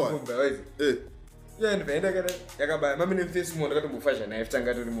makombi awaizi ndaenda kana yakabaya mami neface mo ndakatombofa naye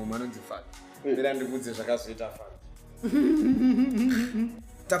tanga tori munhu anonzifana ndira ndikudze zvakazoita fana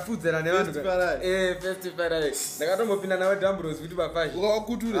tafudzera nevanhu festival ndakatombopinda navo Dambros kuti pafashi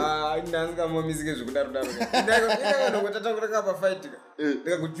ndandingamamisike zvekudaro ndakatotatanguraka pafight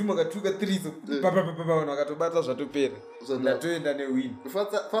ndikakujuma katuka 3 vanhu vakatobata zvatopera ndatoenda newin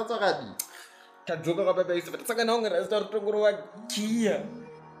tadzoka kapapaisa saka naungarasita rutongorova kiya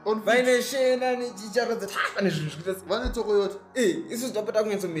vaine shena nechicharodza pane zvinhu zvikuita vane tsoko yote isu tapata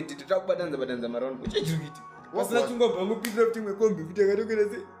kunyatsomedhita takubatanza maraundi uchechirikuiti pasina chingobva ngopindira kuti imwe kombi kuti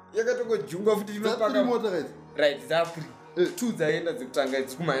yakatokerese yakatongojungwa futi right dzapri 2 dzaenda dzekutanga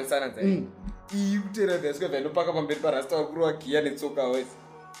dzikumhanyisana dzaenda iyi kutera dzasvika dzainopaka pamberi parasta wakuru wagiya netsoka wese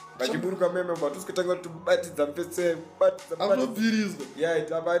vachiburuka meme batusikatanga kuti batidza mfese batidza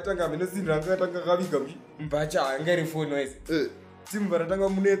mhenosindira angatanga kaviga mbacha anga iri foni wese timu varatanga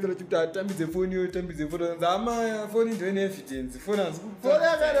munetsera chikuti atambidze foni amaya foni ndio ine evidence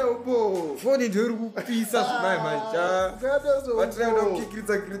foni ndio iri kupisa zvimai vatiraenda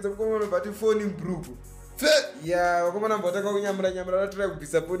kukikiritsa kukomana bati foni mbrugu vakomana mbataka kunyamura vatira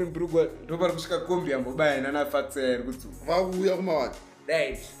kubvisa foni mbrugu ndopari kusvika kombi yambobaya nanafatsa iri kudzuka vauya kumawani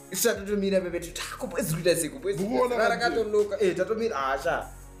right isatotomira pepetu takupwezikuita sekurakatoloka tatomira hasha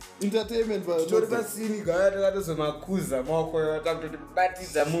entertainment tori pasini gaya takatozomakuza maoko takutoti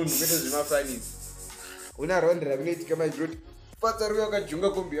batidza munhu kwete zvimafanisi unarondera vinoitika majiroti fatsa ruya wakajunga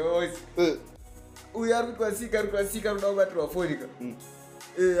kombi yavoisi uyu ari kuti kwasika ruda kubatirwa fonika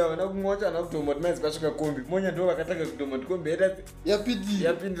havana kumwacho hana kutomoti maizi kwasvika kombi monya ndo vakatanga kutomoti kombi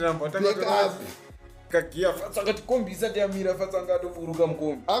yapindira mbatanga kagiya fatsa akati kombi isati yamira fatsa anga atoburuka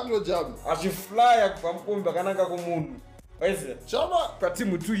mukombi achiflya kubva mukombi akananga kumunhu waizira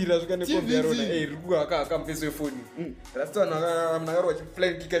patimu 2 irasvika nekombi yarona rikuaka akamupeswe foni rasti vanhu vakaro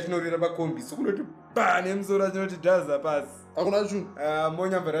vachiflankika chinorira pakombi sokunoti ba nemusoro achinoti dhaza pasi akuna chunhu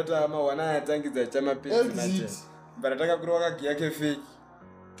monyamba rati mawana ayatangidza chamapesi baratakakurwa kagiya kefeki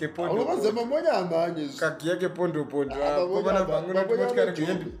kagiya kepondopondo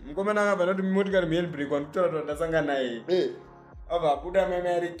mukomana akabva noti motikari muhandbrake wandikutaura kuti vandasanga naye abva abuda meme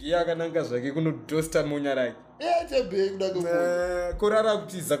ari giya akananga zvake kunodhosta monya rake korara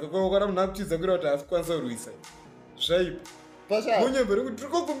kutiza kakokora munhu akutiza kuira kuti asikwanisa kurwisa zvaipa monyemberi kuti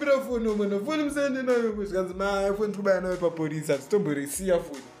tikokumbira foni omwana foni musaende nayo zvikanzi mafoni tikubaya nayo papolisi hatitomborisiya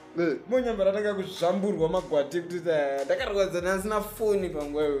foni monyamba ratanga kuzvamburwa magwati kuti ndakarwadza nasina foni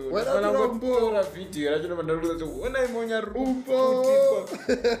panguva iyoyotora vhidhiyo racho onai monya ruputitwa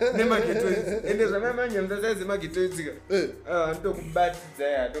nemagetoidzi ende zvamamanyamba saizi magetoidzika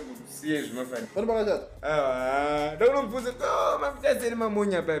handitokubatidza hatombokusiye zvimafani ndakunomubvunza mafitaiseni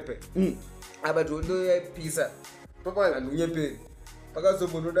mamonya paipai apa tondo yaipisa hanhu unyeperi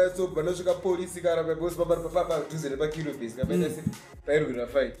pakazombonoda sobva nosvika polisi karapabosi padhuze nepakilobhesi kapaitase pairwira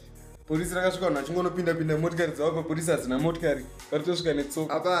fight polisi rakasvika vanhu achingonopinda motikari dzavo papolisi hadzina motikari varitosvika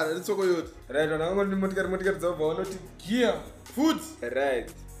netsoko yote right vanhu vakangoti motikari dzavo vaonoti giya food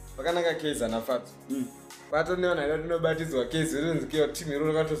right vakanaka kezi anafatso patone vanhu aida tinobatidzwa kezi vetonzikiwa timu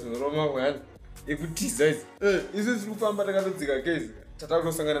iro rakatozoroma hwani ekutiza izi isu tiri kufamba takatodzika kezi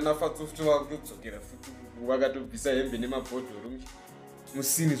tatakutosangana nafatso futi vakutodzokera futi vakatobvisa hembe nemabhodhoro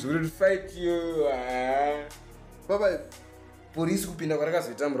musini zvekuti fight iyo baba polisi kupinda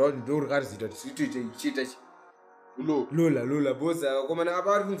kwarakazoitambura kuti ndo rikarizoita kuti zvitoite ichiita lola bosi vakomana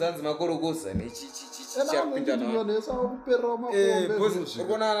apa vari kunzanzi makorokoza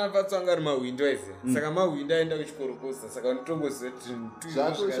nechichapindanakona anapatsanga ari mahwindo aize saka mahwindo aenda kuchikorokoza saka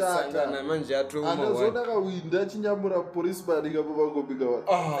ndotombozivatisangana manje atozoda kawinda chinyamura polisi badika pavangopika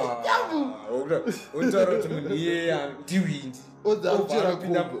otaura kuti munhu iye ndiwindi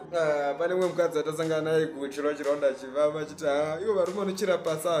pane mwe mukadzi atasangana naye kuchirwa chiraunda achivava achiti ivo varume vanochira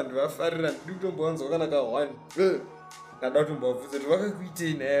pasi vanhu vafarira ndidi kutombowanzwa kana ka1 ndada kutombovhudza kuti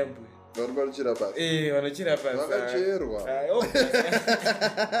vakakuitei naye mbwe varume vanochira pasi vanochira pasi vakacherwa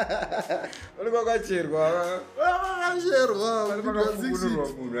vanenge vakacherwa vakafunurwa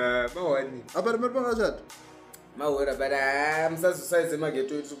munhu mahwani apa rimari pangachata mahwera but musazosaize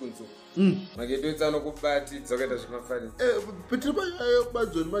mageto etu kunzuku mageto etsu anokubatidza ukaita zvimafanisi petiri panyayo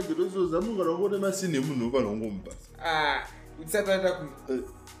kubadzwa nemageto etsu zamungana kuone masini emunhu panongomupa utisati aenda ku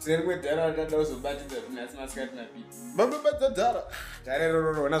tine rimwe dhara ratanda kuzobatidza zvinasi masikati napii vanobatidza dhara dhara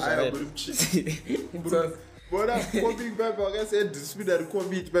irororona bona combing pipe wakasendisipinary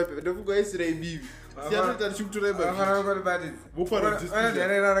combit pipe ndofunga isira ibivi siyanoita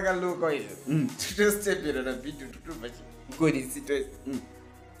tichikutorebaanadharera rakaloka izvo tikutostepera navhidhio tikutobva ngonisito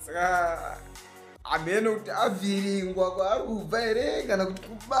saka amene kuti avhiringwa kwaari kubva here kana kuti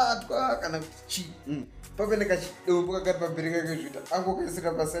kubatwa kana kuti chii papene kachidombo kakati pamberi kake zvita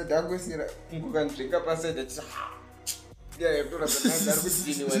angokaisira pasaidhi angoisira kungokanzvenga pasaidhi achiti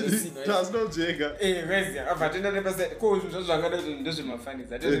abvatenda nepasaidhi ko zvinhu zvacho zvangada kuti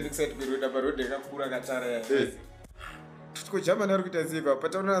ndezvemafaniza atende kusati kweroda parodhi yakakura katara kojamani ari kuita sei papa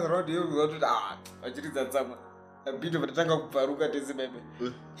taona raudhi yokuva kuti vachiridza tsamwa abhito vatatanga kubvaruka tese baibe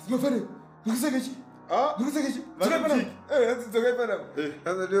mafanira mukusakechi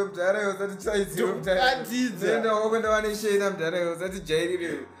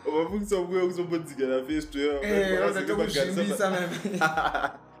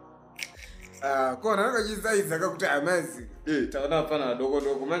kona akachisaidza kakuti hamazi taona apana adoko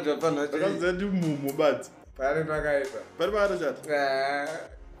doko manje apana pari pakaipa pari paatochata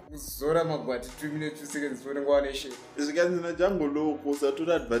kuzora magwati 2 minutes 2 seconds kuti ngwane shit zvikanzina changoloko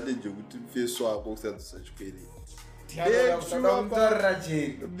usatora advantage yekuti mfeso wako usadzisa chikweri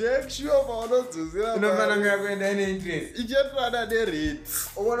make sure paunodzosera inofananga kuenda ine interest ichetrana nerate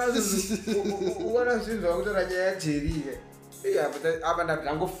uona zvinhu zvakutora nyaya yajerike apa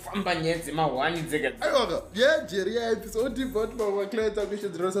ndangofamba nyaya dzemahwani dzega aiwaka yejeri yaipisa ondibva kuti mamaclient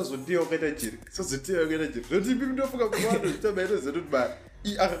akushedzera sazondiwa ukaita jeri sazotiwa ukaita jeri notipi mitofunga kuvaanoitomaitozeti kuti bari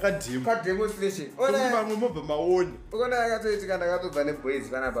kademonstrationvamwe mobva maoni ukona yakatoitika ndakatobva neboys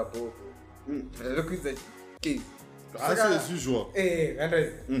pana papopo ndatokwidza case as usual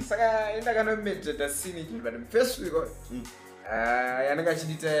saka indakanomeditata sini chii but first week yanenge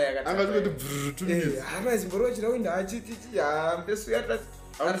achidita yakatihama zimboro chiraundi achititi first week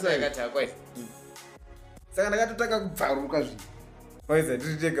yakati akwaisa saka ndakatotanga kubvaruka zvinhu waiza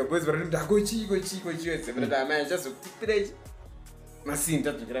tiritega boys varati ndakochiko chiweze kuti hama yachazokupirai ichi masini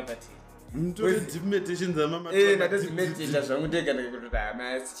tadzokera patiri ndatozimeditata zvangu ndega ndakakutoti hama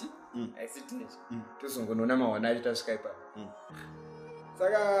aisichi aisitechi tozongonoona mahwana acho tasvika ipapo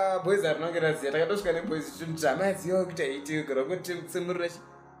saka boys harinange raziya takatosvika neboys tichiti hama aziva kuti aite gara kutsemurira chi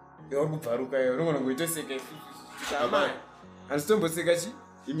yauri kubvaruka iyo unogona ngoitoseka hama handitomboseka chi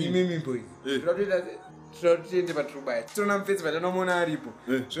imimi boys tinotoende patirubaya titoona mufesi patanomuona aripo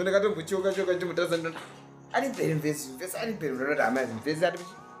zvo ndakatombochoka chimutazandaa ari mberi mvesi ari mberi ndinoti hamazi mvesi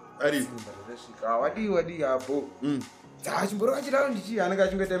wadi apo chimboro vachiraundi chii anenge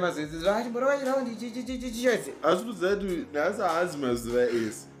achingoita mazezi chimboro vachiraundi chichoise asi kuziva kuti nhasi haazi mazuva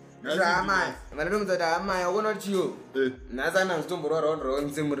ese amai vanotomudza kuti amai akuona kuti chiyo nhasi ana zitomborwa raundi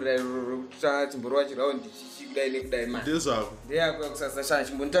raunitsemurira rokuta chimboro vachiraundi chichikudai nekudai ma ndezvako ndeyako yakusasashana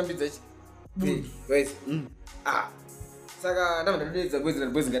chimbonitambidza chi waise saka ndamba ndatodedza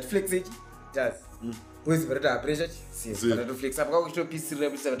bozi ngatiflexe ichi tazi boys varati hapressure chivatoflexa pakakuchitopisirira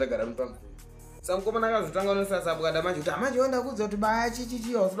kuti savatagara mupamvu saka mukomana akazotanga unosasa bukada manje kuti hamanje wandakudza kuti baya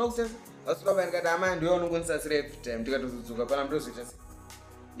chichichi hausuda kusasa hausuda baya ndikati hama ndiwe unongonisasira every time ndikatozodzoka pana mutozoita se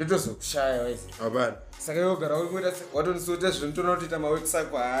ndotozokushaya waise apana saka yogara urikuita se watonisota zvino toona kutoita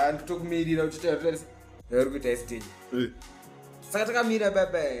mawekisako handitokumirira uchitaurira se yauri kuita istage saka takamira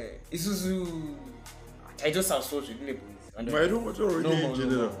baba isusu taitosaso zvedu neboys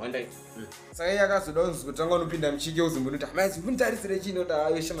saka yakazoda unzi kutanga unopinda muchike uzimbonoti hamazi kunitarisire chii noti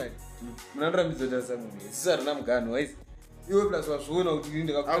ayeshe mari munandorambidzo tarisa munhu isusu harina muganho waisi iwe plus wazviona kuti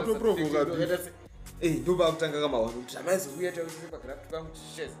ndobakutanga kamahwano kuti hamazi uya tausise pagraft pangu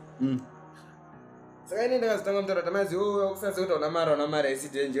tichicheza saka ine ndakazotanga mutaura kuti hamazi wakusasa kuti una mari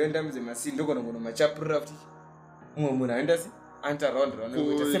aisidhenje ndamidze masini ndogona kuno machapurira kuti umwe munhu aenda se antaraund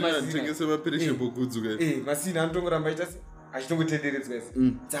masini anotongoramba ita se achitongotenderedzwa ise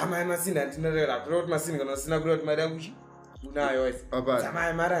dzamai masini handinarera kuda kuti masini kana usina kuda kuti mari yangu chi unayo ise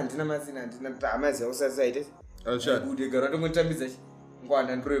dzamai mari handina masini handina kuti hamazi yakusasa ite bude gara ndongotambidza chi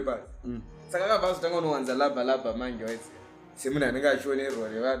ngwanda ndipuroi pasi saka akabva azotanga unowanza labha manje waise semunhu anenge achionerwa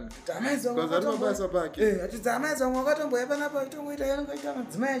nevanhu kuti hamazi vamwe wakatomboya panapa itongoita yanongoita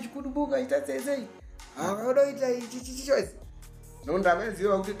madzimai achikudubuka ita tsetsei akaoda kuita ichichoise nokuti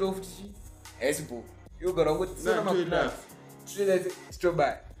hamaziva kuti tofuti haisibhuku yogara kuti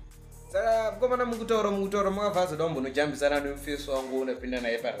titobaya saka mukomana mukutaura makabva azoda kumbonojambisana nemufeso wangu unapinda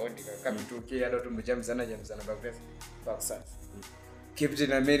naye paraundi kakapitoke ada kutombojambisana pakusasa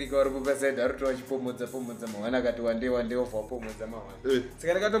captain america vari kupasaidi ari toachipomodza mahwana akati wande ovha wapomodza mahwana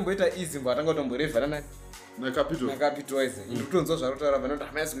saka ndakatomboita izimbo atanga kutomborevhana nani nakapitwise ndikutonzwa zvarotaura vanoti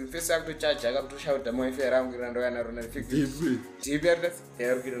hamazi mufeso yakutochaja akakutoshauta maifi yarangu irandoyanarona tipi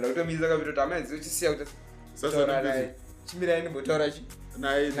yarikuita ndakutomisa kapitoti hamazi uchisiya kuti taura naye chimirai ndimbotaura chi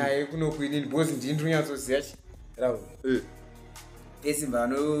naye kunokuinini bhozi ndindinyatsoziva chi raundi esimba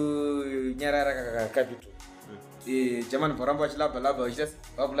anonyarara kakapito german varamba vachilabhalabha vachiita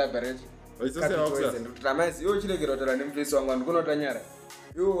vakulabharati Ramaizi iwo chiregera kutaura nemufesi wangu andikunota nyara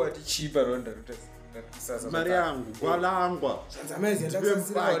iwo watichipa ronda mari yangu gwalangwa Ramaizi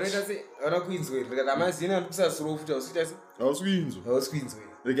ora kuinzwe rika Ramaizi ina ndikusasuro futa usita se hausuinzwe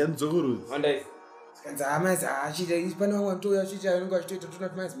rega ndzokuruzi ondai kanza Ramaizi achita pane wangu ntoya achita unenge achitoita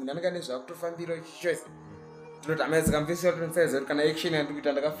tunoti Ramaizi munhu anenge nezvakutofambira choice tunoti Ramaizi kamufesi watonofaiza kana action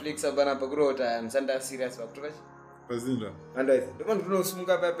yandikuita ndakaflexa panapa kurota musanda serious vakutora pazinda andai ndopano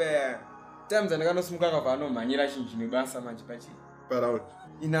tunosumuka papa times andakanosumuka kabva anomhanyira chinhu chine basa manje pachi paraud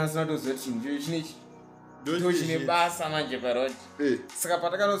inasina toziva kuti chinhu chinechi ndo chine basa manje paraud saka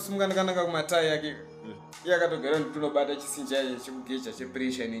patakanosumuka ndakananga kumatai yake iye akatogara nditunobata chisinji chacho chekugecha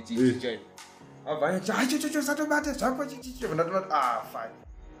chepressure nechichi chacho abva chacho satobata zvako chichicho ndatonoti fine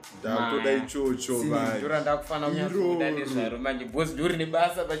ndakutoda ichocho vai ndora ndakufana kunyazoda nezvaro manje bhosi ndori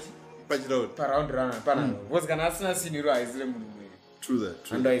nebasa paraundi rana panano bhosi kana asina siniro haizire munhu mwe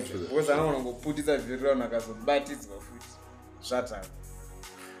andaizo bhosi anogona ngoputisa vhirirano akazobatidzwa futi zvataka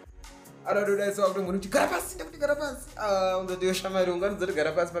adatodaisawa kuti munhu kuti gara pasi ndakuti gara pasi unzoti shamari unganidzoti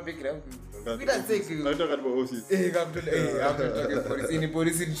gara pasi papekiramu kuita sekiini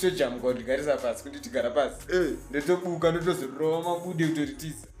polisi ndichojamuka kuti garisa pasi kuti tigara pasi ndotobuka ndotozorova mabude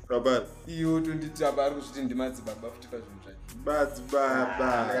kutoritiza iwo tonditi aba ari kuzviti ndimadzibaba futi pazvinhu zvacho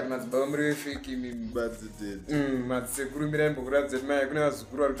madzibaba muri wefeki madzisekuru mirai mbokuratidza kuti mai kune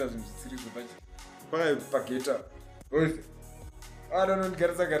vazukuru vari kuita zvinhu zvitsirizo pageta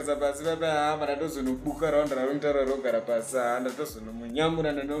anonondigarisa pasi papahamba ndatozonobuka raunda raronitaura rogara pasi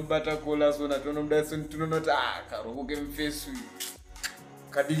ndatozonomunyamura ndanomubata kola so ndatonomudaisa tunonoti karokoke mufesi uyu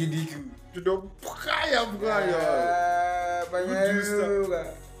kadikidiki tinombwaya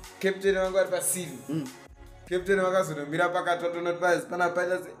panyaya captain wangu ari pasiri captain vakazonomira pakati vatonoti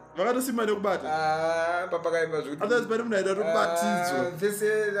panapaita vakatosima nekubata papakaipa zvokuti otherwise pane munhu aida tobatidzwa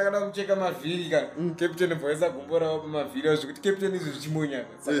vese akada kumucheka mavhiri kana captain bvoisa gumbo ravo pamavhiri avo zvokuti captain izvo zvichimonyaka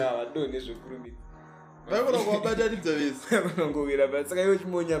saka havado nezvokurumidza vaikona kuvabatanidza vese vanongowira pasi saka iwo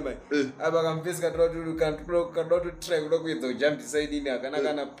chimonya mai apa kamufesi kada kutotry kuda kuedza kujambisa idini hakana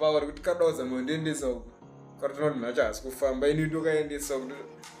kana power kuti kada kuzama kundiendesa uku katonoti mhacho hasi kufamba ini ndokaendesa kuti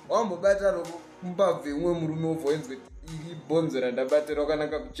wambobata rokumbabve umwe murume wobva wenzwe iri bhonzo randabatira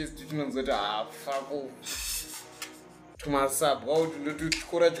wakanaka kuchesti chinonzoti hafako tumasabwa kuti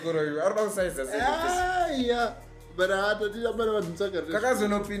ndotityora iyo arida kusaiza seya but atotitambana vanhu musagara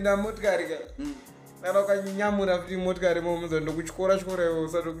kakazonopinda motikari ka kana ukanyamura futi motikari momunza ndokutyora iwo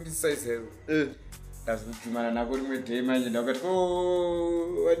usati kundisaizairo ndazojumana nako rimwe dhei manje ndakati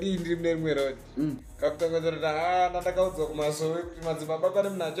wadii ndiri mune rimwe rauti kakutanga kuti ndandakaudzwa kumasowe kuti madzibaba pane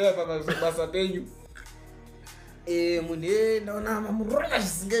munhu achauya pamabasa penyu munhu ndaona mamurova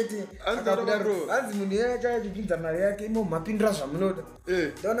zvisingaite hanzi munhu iye achachipinza mari yake imo mapindura zvamunoda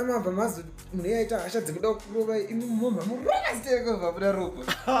ndaona mabva mazoti munhu iye aita hasha dzekuda kurova imi mamurova ziteekobva buda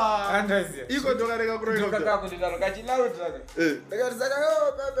ropa andaiziya iko ndokareka kuroikakakundidaro kachilautaka ndakati saka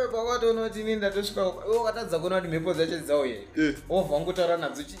pepe kwakatoona kuti ini ndatosvika wakatadza kuona kuti mhepo dzacho dzauya wobva wangotaura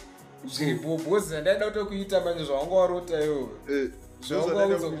nadzo zviripo bhozi andaida kutokuita manje zvawanga warota iwo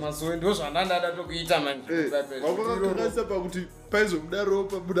zvawangauza kumasowe ndo zvandandada tokuita manje wakaisa pakuti paizobuda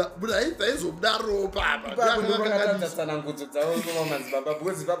ropa buda haibva aizobuda ropa pakatadzatsanangudzo dzavo komamadzibaba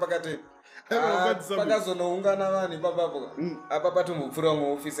bhozi papakati pakazonoungana vanhu ipapapo apa patombopfuura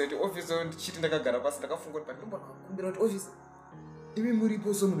mwe ofisa kuti ofisa ndichiti ndakagara pasi ndakafunga kuti pandimbona kukumbira kuti ofisa imi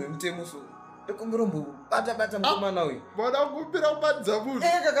muripo so munhu wemutemo so ndikumbira mbobata mukomana uyu vada kukumbira kubatidza munhu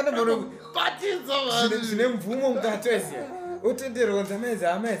kakandimbonobatidza vanhu zvine mvumo mukati weziya utenderwa nzamaizi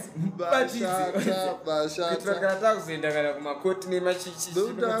amaizi mubatidzi kana takuzoenda kana kumakoti nemachichi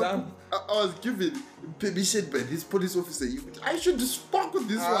I was given permission by this police officer I should spoke with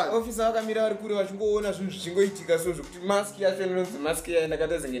this one officer vakamira vari kure vachingoona zvinhu zvichingoitika so zvokuti maski yacho inonzi maski yayo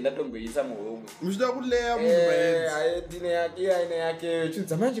ndakatazenge ndatomboisa muhomwe muchida kuleya munhu dine yake aine yake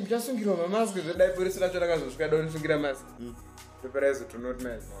chinza manje muchasungirwa mamaski zvodai polisi racho rakazosvika donisungira maski peperaizotonoti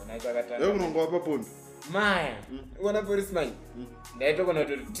maizmaona chakatanga yokunongwa papondo maya uona polisi manje ndaitokona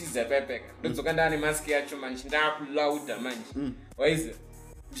kutoritiza pepeka ndodzoka ndaane maski yacho manje ndakulauda manje waiziva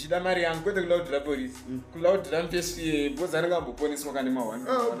ndichida mari yangu kwete kulaudira polisi kulaudira mupesi bhozi anenge amboponiswa kane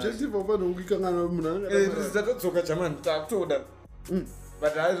maobjective wafanira kukikangana munhu zatodzoka chamani takutoda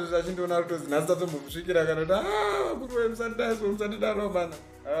but haizvozvo achindiona rutozi nhasi tatombomusvikira kana kuti kuti musandidaro bana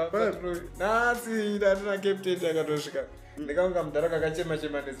nhasi ndatina captain akatosvika ndikange mudhara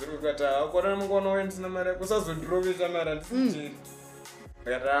kakachema-chema nezuro kukati akona mungona wendisina mari kusazondirovesha mari handisichiri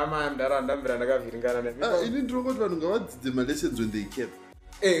akati amaya mudhara handambira ndakavhiringana ini ndinongoti vanhu ngavadzidze malessons when they cap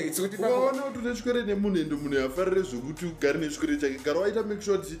ukaona kuti une chikore nemunhu ende munhu yafarire zvokuti ugare nechikore chake gara waita make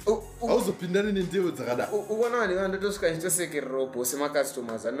sure kuti hauzopindani nendevo dzakadaro. Uona vanhu vandotosvika ndichitosekererawo bhose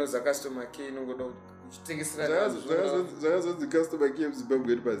macustomers anoza customer care inongoda kuchitengesera zvakazonzi customer care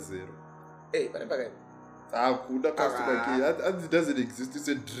muzimbabwe iri pazero. Pane pakai hakuda customer care, hanzi doesn't exist, it's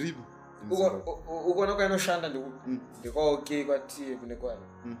a dream. Ukaona kwainoshanda ndikwaokay kwatiye kune kwano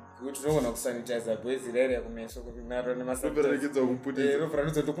kuti unogona kusanitiza bhezi rere kumeso kunaro nemasaperekedza kuputisa rovhura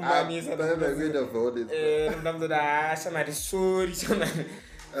nodzotokumanisa kuenda violence ndamuzoti shamari sori shamari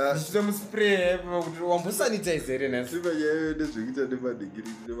ndichitomuspray kuti wambosanitize here nhasi iva nyaya nezvekuita nemanhingiri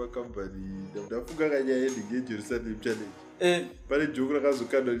nemakambani ndafunga kanyaya yenhingi yejerusalem challenge pane joku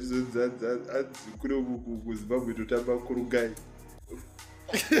rakazokandwa chizonzi anzi kune kuzimbabwe totamba kurungai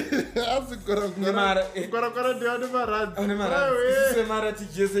asi kwarakwara ndiwane maradsemara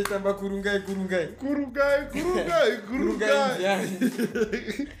tijese itamba kurungai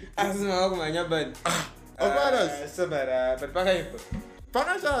asi mava kumhanyabani pakaipa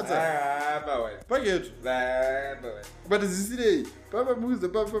pakashata paketu but zisirei papamuze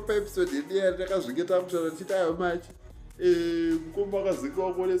paepisode yedeya takazvinge takutaura tichiti ayo machi mukombo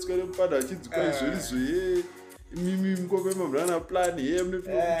akazikawo kuoneswa nemupadha achidzikwa izvorizvoye mimi mukome mamurana plan ye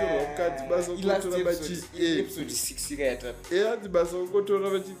munofanira kutorwa mukadzi basa kutora bachi episode 6 ikaita hanzi basa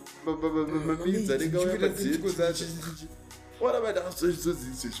kutora mamidza nengawayapadzichi ora bada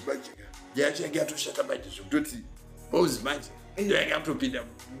azozvizozizise zvibajeka yachake yatoshata bachi zvekutoti ozi manje ndenge atopinda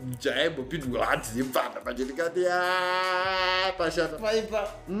mujaya imbopindwa hadzi yemfanda manje ndikati pashata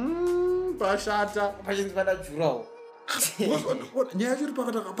pashata pachindipanda jurawo nyaya chiri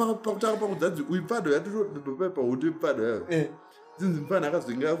pakutanga pakudzanzi uyu mpando yatotopaipaunde mpando yayo dzinzi mpano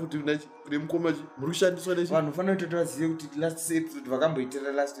akazonge afuti kune mukomachi muri kushandiswa nechi vanhu fanira kuti vazive kuti last episode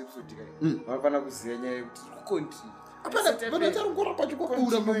vakamboitira last episode kai vanofanira kuziva nyaya yekuti kucontinue apana tarungora pacho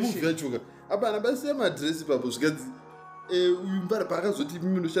kwaura mamuvi yachoka apana basiya madresi papo zvikanzi uyu mpano paakazoti imi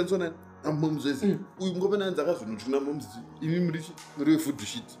munoshandiswa nani amomuzvese uyu ngopana anzi akazonotuna momuzii imi muri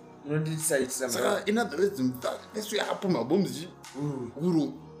wefoodshit unondisaitisa in other words mfeso yapo mabomzi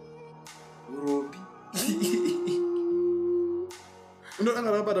uropi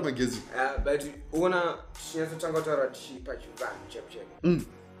unodanga rakabata magezi but uona tichinyatotanga kutaura tichipa chivanhu chapuchapu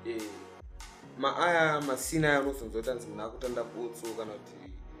maaya masina aya anozonzwa kuti anzi munhu akutanda botso kana kuti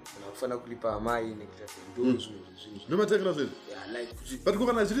munhu akufanira kuripa amai nekuita ndo zvinhu zvizvinji nomatekera zvezvo but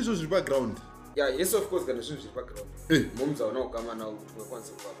kokana zviri izvo zviri paground yes of course kana zvinhu zviri paground momudzaona kukamanawo kuti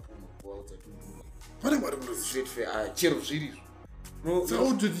vakwanisa kuvapuma kuvaudza pane mwari straight fair chero zviri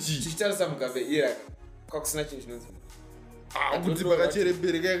tichitarisa mugabe iraka kwakusina chinhu chinonzi kuti pakachere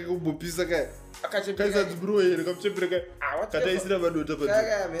kaya kumbopisa kaya kaisa dziburo here kamuchembere kaya kataisira madota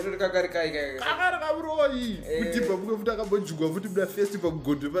mhero rikakarikaikakarikaburoi kutipa mumwe futi akambojugwa futi muda festi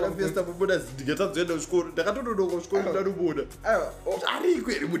pamugondo pana festa pamoda zidinga tadzoenda kuchikoro ndakatononoka kuchikoro ndanomuona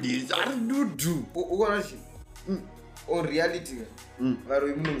ariko here mudiri ari dudu ukona chi on reality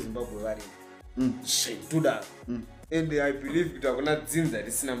varoi muno muzimbabwe vari zvaitodaro and I believe kuti hakuna dzinza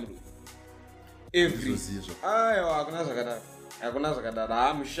risina muroi every aiwa hakuna zvakadaro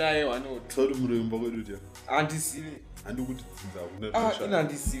hamushaye wanotori muroi mumba kwedu tia handisivi handikuti dzinza hakuna ina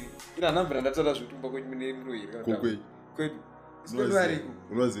handisivi ina nhambira ndataura zvekuti mumba kwedu mune muroi kwedu sikondivariko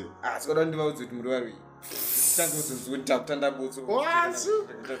sikoda ndivaudze kuti muri varoi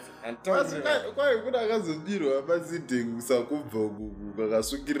kwai kuna akazodirwa masidhengusa kubva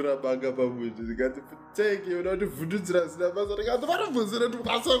kakasungirira banga pamwecho ndikati teke uda kuti vhundudzira zina basa ndikati vanobvunzira kuti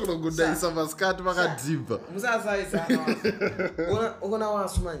kwasakunongodaisa masikati vakadhibva musasaisaaona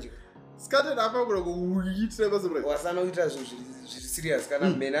wasu manje sikati ndapakura kuitira basa wasana kuitira zvinhu zviri serious kana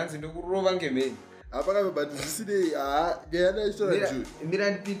mheni anzi ndokurova ngemheni apakabe but zvisinei nyaya ichora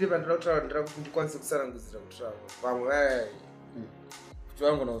mira ndipinde pandira kutaura ndikwanise kusarangudzira kutaura vamwe kuti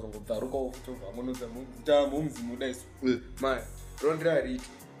vangona kuzongobvarukawo futobva munodza mumzi mudaiso maya rondira rito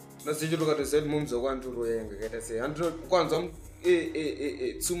nasichitokatoziva kuti mumzi wakwandoroyenga kaita sei kwanzwa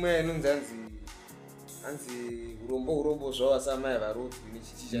tsuma inonzi anzi urombo zvawasamaya varodzi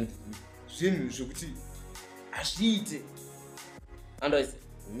nechichichandi zvinhu zvokuti hazviite andoise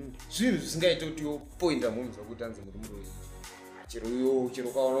zvinhu zvisingaite kuti yopoinda mumzi wakuti anzi muri muroi chero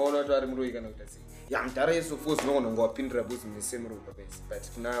ukaonaona kuti ari muroi kana kuita sei mudhara yesu of course unogona kunge wapindira bhuzi mese muroi papaisi but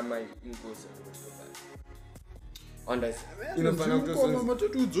kuna amai ingozi inofanira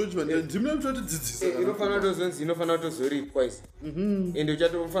kutozonzi inofanira kutozoripwa isi ende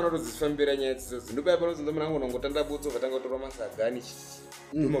uchatofanira kutozifambira nyaya dzizodzi ndopaya panozonza munhu angonongotanda butso vatanga kutorwa masagani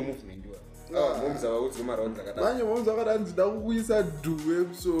ndomamovement iwa manje maunza akadanzi ndakuisa dhuwe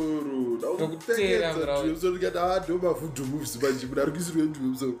musoro ndakutekedza dhuwe musoro ndikati adomavhudhu moves manje munhu ari kuisirwe dhuwe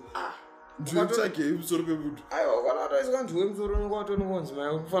musoro dhuwe mutsvagei musoro pemunhu aiwa kana watoiswa dhuwe musoro unenge watonikonzi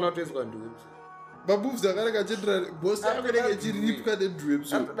maya kufanira kutoiswa dhuwe musoro mamoves akaranga achienderana bosi akanenge chiripwa nedhuwe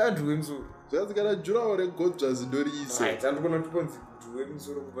musoro atoda dhuwe musoro zvanzi kana jurawo regodzva zindoriise tandikona tikonzi dhuwe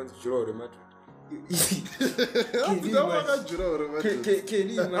musoro kupanzi jurawo rematodi ndavakajurawo rematodi can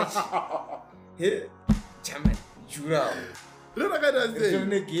you imagine? Hey, German, jurawo. Renakaita sei?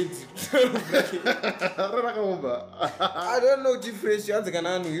 Renakaomba. I don't know difference. Yanzi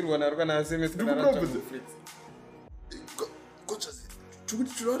kana anhuhirwa naro kana SMS kana Netflix. Kocha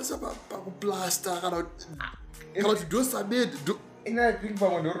kuti tinoarisa pakuplasta kana kuti dosamedi ina think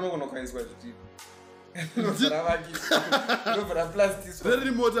pamwe ndorinogona kukaiswa zvitipo.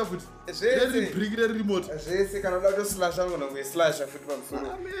 rerimota futi reribrik rerimota zvese kana uda kutoslasha unogona kuislasha futi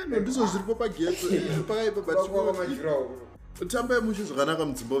pamusoro ndizvo zviripo pagetso pakaipa mutambai mushe zvakanaka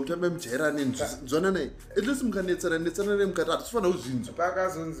mudzimba mutambai mujairane nzwananai atleast mukanetsana nemukati hatifanira kuzvinzwa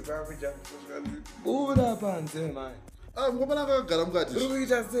pakazonzi pakuja buda panze mai mukapana kakagara mukati uri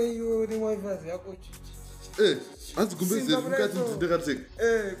kuita seiyo newifi yako hanzi gumbezeri mukati ndindakateka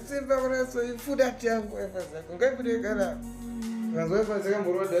kusimba kunaso ifudati yangu wifi yako ngaikudekana kanzwa wifi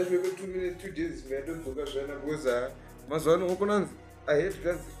yakamborodashwe kwe 2 minutes 2 days mayatodzoka zvana because mazuva ano ukunanzi ahate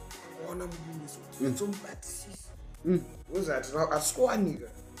kanzi kuona mudiniso nsomubatisisa uzati asikuwanika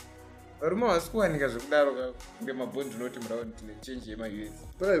varume vasikuwanika zvekudaro ngemabhondi noti muraundi tine change yema-us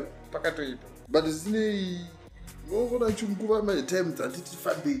pakatoipa but zvinei vokona chunguva manje time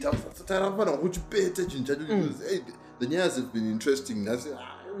dzatitifambei tarafanira kuchipete chinhu chacho because the nyaya have been interesting nhasi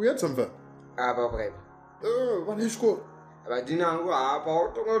we had some fun apa pakaipa vane chikoro vadini angu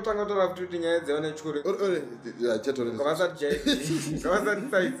hapa tanga tora futi kuti nyaya dzeva nechikoro ngavasati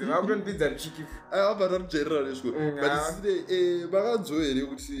saidzi vakutondipidza ruchikifu abata rujairira nechikoro but sine vakanzwo here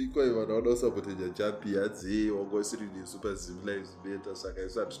kuti kwai vanhu vada kusapoteja japi yadzee wangosiri nesuper zim lives beta saka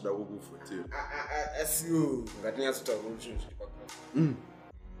isu hatida kukuvhotera asiwo ngatinyatsotauva chinhu zviri pakona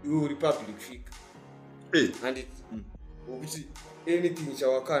iwe uri public figure handiti wokuti anything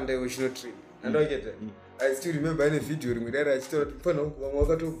chawakanda iwe chinotrend andaketa I still remember in a video rimwe dare achitaura kuti pana vamwe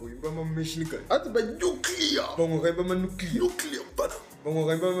vakatobhoimba mamachine gun ati manuclear vamwe vakaimba manuclear pana vamwe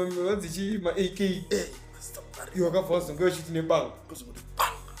vakaimba vanzi chii ma-AK iwo vakabva vazonge vachiti nebanga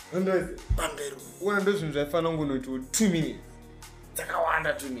uona ndo zvinhu zvaifanira kungonoitiwo 2 minutes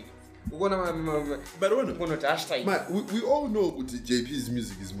dzakawanda 2 minutes ukonoti hashtag we all know kuti JP's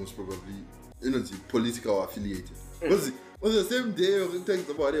music is most probably inonzi political affiliated because on the same day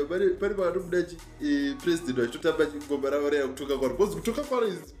wakutangisa pawareo pari pakatobuda president wachitotamba ngoma ravareya kutoka kwaro because kutoka kwaro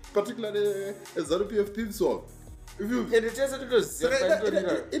is particularly a ZANU-PF theme song. And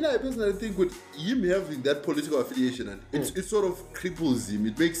I personally think with him having that political affiliation, and it sort of cripples him,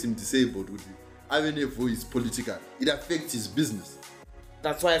 it makes him disabled with it. Having a voice political, it affects his business.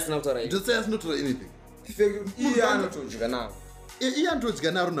 That's why it's not alright. That's why it's not anything.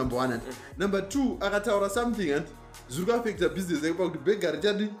 Iyanotodya naro number one and number two akataura something and zviri kuaffecta business yake pakuti bhega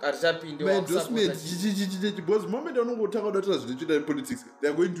richadimaendorsement chichichichichi because moment anongotanga kudatora zvinochoita politics they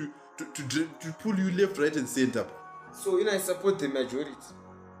are going to pull you left right and center. So I support the majority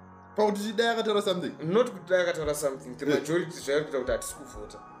pakuti chidai akataura something not kuti dai akataura something the majority zvaikuita kuti hatisi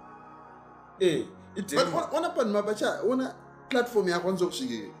kuvhota but ona panhu mapacha ona platform yakwanisa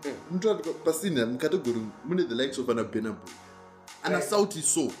kusvikeke mutoati pasina mucategory mune the likes of ana Burna Boy ana Sauti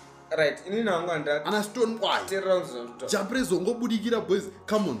Sol right inini hangu andati ana Stone Boy Japreza ngobudikira boys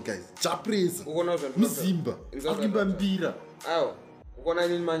come on guys Japreza muzimba akuimba mbira awo ukona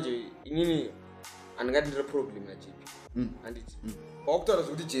inini manje inini andingati ndiri problem na JP handiti wakutaura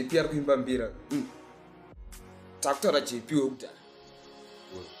zvokuti JP ari kuimba mbira takutaura JP wekudhara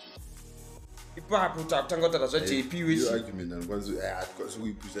ipapo takutanga kutaura zvaJP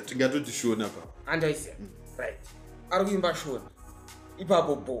tingatoti shona pa andaisiya right ari kuimba shona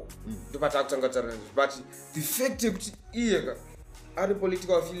ipapo bo ndopatakutanga kutaura nezvo but the fact yekuti iyeka ari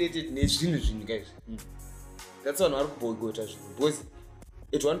political affiliated nezvinhu zvinhu kaizvi that's vanhu vari kuboigota zvinhu because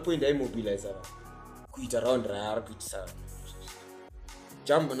at one point aimobilize vanhu kuita round raari kuitisa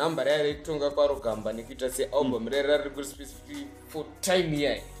jambo number rari kutonga kwaro gamba nekuita sealbum rari rari specifically for time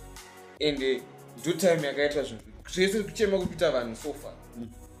here and ndo time yakaita zvinhu zvese kuchema kupita vanhu so far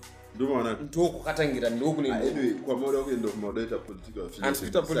ndokukatangira ndokunekwamauda kuenda kumaudaita political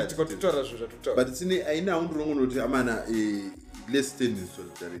tutaura zvo zvatutaura but sine aina aundirongonoti amana less tendency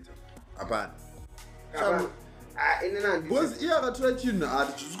solidarity hapana because iye akatora chinhu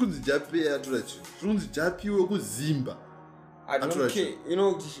ati zvisi kunzi japi atora chinhu zviri kunzi japiwe kuzimba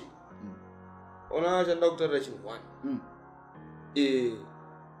ona chanda kutaura chinhu 1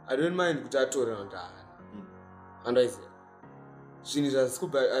 I don't mind kuti atore ndana andaiziva zvinhu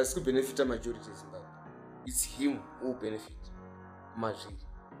zvazikubenefita majority Zimbabwe. It's him who benefit mazviri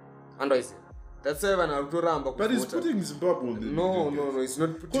andaiziva. That's why vanhu vakutoramba. But he's putting Zimbabwe on the no, it's not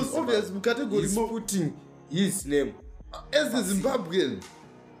putting. Because obviously category he's putting his name as the Zimbabwean.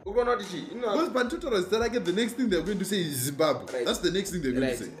 Because Bantutora is like the next thing they're going to say is Zimbabwe. Right. That's the next thing they're going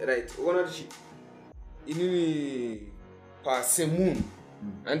to say. Right. Inini pasemun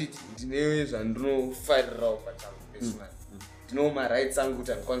and it dinays and no fight raw personally. My rights and good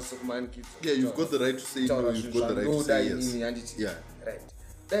and constant kids. Yeah, you've got the right to say no, you've got the right to say yes. Yeah. Right.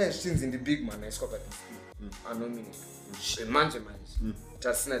 There's things in the big man I scope at this are nominated. Manje.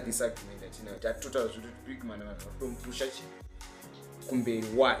 Tasina disagreement that you know that total big man from Pushachi.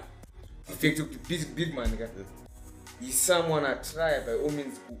 Why? Effectively, big man is someone I try by all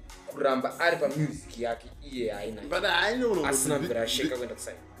means kuramba aripa music yake iye haina. But I know asina mbira sheka kwenda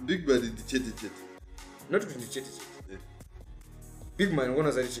kusai. Big man is chete. Not kuti chete. Big man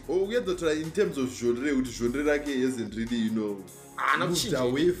ngona zari chete. Oh, we have to try in terms of genre, which genre rake isn't really, moved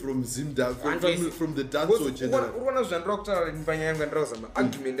away from Zimda, from the dance or genre. Uruona zvandira kutaura nipanya yangu ndirauzama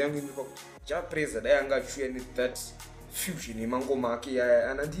argument yangu inipa kuti ja praise dai anga chuya that fusion imangoma ake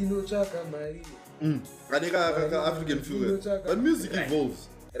anandinotsvaka mari aneka African feel. But music evolves.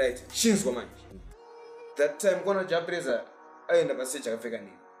 Right. Shinzwa manje. That time kona Japreza aenda pastage akapfeka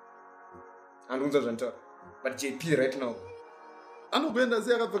nini. Andunza zvantaura. But JP right now anokuenda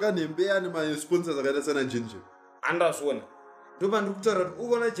sei akapfeka nhembe ane ma sponsors akaita sana Jenjem. Andazviona. Ndopa ndikutaura kuti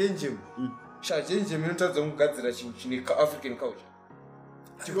uona Jenjem. Jenjem inotadza kugadzira chinhu chine African culture.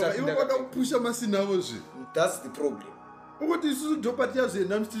 Ivo vakapusha masina avo zve. That's the problem. Ukuti isusu ndopati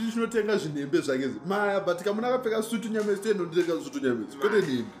yazvienda mstiti tinotenga zvinhembe zvake maya but kamuna akapfeka sutu nyamesi toendotenga sutu nyamesi kwete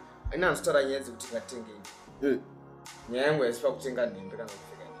nhembe. Ina handitaura nyaya dzekuti ngatenge nyaya yangu yaisipa kutenga nhembe kana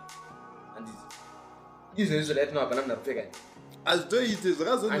kupfeka nhembe. Handiti izvezvo laitinowa pana munhu arikupfeka nhembe hazvitoite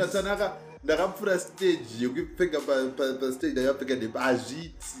zvakazonatana ndakapfuura stage yekupfeka pastage ndakapfeka nhembe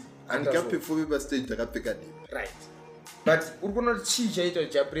hazviiti handikapefome pastage ndakapfeka nhembe. Right. But uri kuona kuti chii chaita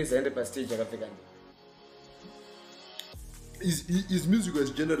Japreza aende pastage akapfeka nhembe. His music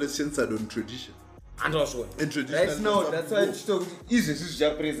was generally censored on tradition. And also, right now, that's why it's talking. Is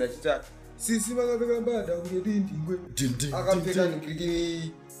Japreza chita. Sisi vakapfeka mbada kudindi ngwe. Akapfeka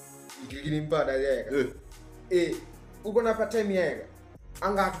ngirigini mbada yaka. Ukona pa time yaka.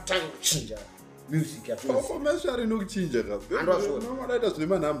 Anga atutanga kuchinja music ya tuzi. Commercial inokuchinja kabisa. And also, no writer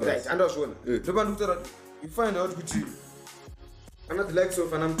zvine numbers. Right, and also. Ndoba ndikutaura you find out kuti another likes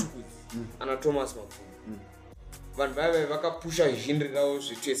of Anamtukudzi ana Thomas Mafumu. Vanhu vave vakapusha zhinri ravo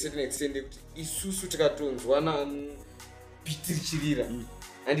to a certain extent kuti isusu tikatonzwana biti richirira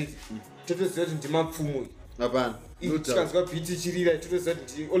handiti totoziva kuti ndimapfumo hapana tikanzwa biti richirira totoziva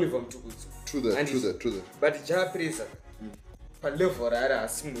kuti ndi Oliver Mtukudzi. True that. But Japreza palevel raari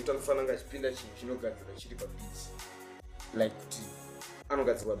asi munhu kuti anofanira kunge achipinda chinhu chinogadzirwa chiri pabiti like kuti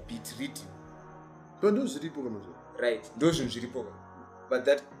anogadzirwa beat rhythm but ndo zviripo kana right ndo zvinhu zviripo but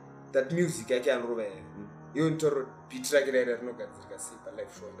that music yake anorova here you ntoro beat rake raira rinogadzirika sei palive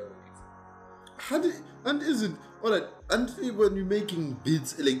show ndaurikidza and isn't alright and when you're making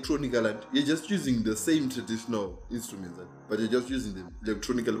beats electronical and you're just using the same traditional instruments but you're just using them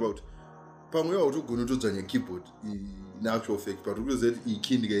electronical about pamwe wautogona kutodzvanya keyboard in actual fact but ukutoziva kuti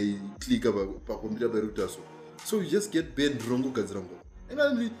ikey ndikaiclicka pakombiyuta pairi so you just get band wrong kugadzira ngoma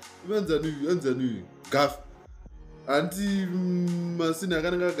engandi vanzani gaf anti masini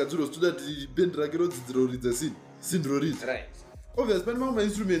akananga agadzirwa stoda kuti band rake rodzidzira kuridza sin roridza right obviously pane mamwe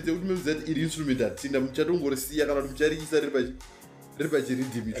mainstrument ekuti meziva kuti iri instrument hatinda muchatongorisiya kana kuti muchariisa riri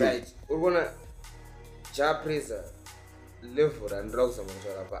pachiridhimi right urikuona Japreza level randira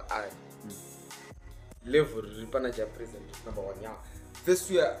kuzamanaura paari level riri pana Japreza number 1 yawa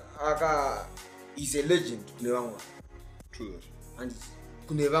first year is a legend kune vamwe and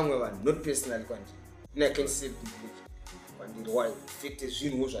kune vamwe vanhu not personally kwandiri I can say kwandiri why effect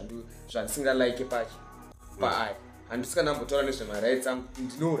zvinhu zvandisingalaike paari handisinganambotaura nezvemarights angu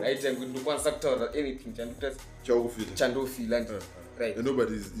ndino right yangu ndinokwanisa kutaura anything chandofila right and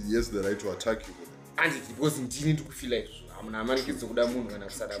nobody has the right to attack you and because ndini ndikufila izvo hamuna amanikidzi kuda munhu kana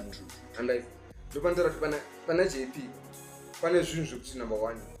kusada munhu and ndopanzara kuti pana JP pane zvinhu zvekuti number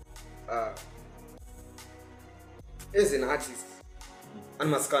 1 as an artist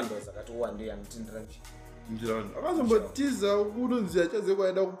ane mascandals akati wande anotindira njirani akazombotiza unonzi achaze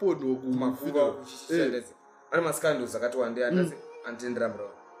kwaenda kupondwa kumafuva ane mascandals akati wande anotindira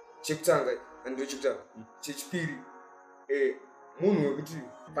murawo chekutanga ndio chekutanga chechipiri munhu wekuti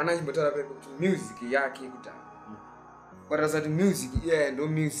pana chimbotaura pepo kuti music yake kudhaya kwatarisa kuti music iyaya ndo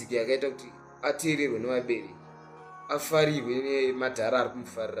music yakaita kuti ateererwe nevabereki afarirwe nemadhara ari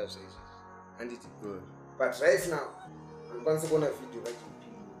kumufarira zvaizvo handiti but right now anokwanisa kuona vhidhiyo vachipi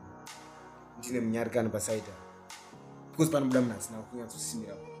ndine munyarikano pasaita because panobuda munhu asina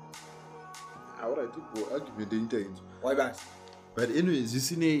kunyatsosimira alright ipo argument enitainzo why basi but anyway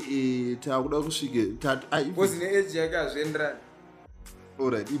zvisine takuda kusvike because neage yake hazvienderani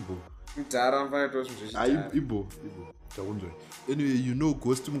alright ibo mudhara anofanira toozvozvechidhara ibo takunzwa anyway you know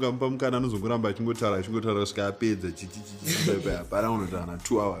ghost mungamupa mukana anozongoramba achingotaura kusvika apedza chichichichipa hapana unotana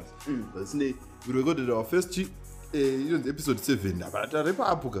 2 hours but sine we recorded our first episode 7 apana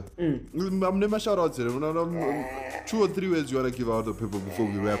repapuka mune mashoutouts here 2 or 3 words you want to give out to people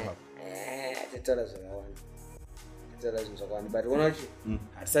before we wrap up tataura zvinhu zvakawanda but ona kuti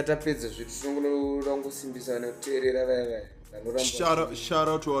hatisati apedza zvedu tinongorora kungosimbisa nekuteerera vaya shout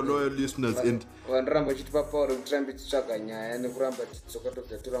out to our loyal listeners and vanoramba chitipa power kuti tirambe titsvaga nyaya nekuramba titsoka tobva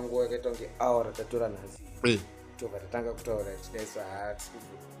tatora nguva yakaita kunge awara tatora nhasi tobva tatanga kutaura tichidaisa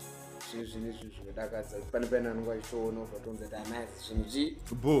zvinhu zvinodakadza pane paine anonga achitoona ubva tonza kuti amazi zvinhu chii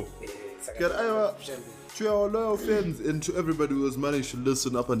bo to our loyal fans and to everybody who has managed to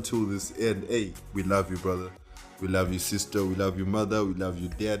listen up until this end, hey, we love you, brother. We love you, sister. We love you, mother. We love you,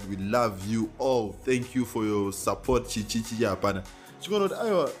 dad. We love you all. Thank you for your support. Chichichi yapana. Chikonot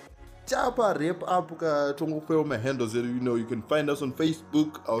ayo chapa rep up ka tongo my handles. You know, you can find us on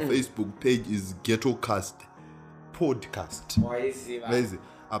Facebook. Our Facebook page is GhettoCast Podcast. Why is it? Lazy.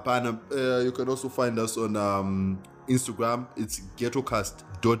 Apana. You can also find us on Instagram. It's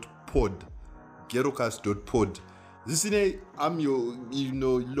GhettoCast.pod. GhettoCast.pod. This is I'm your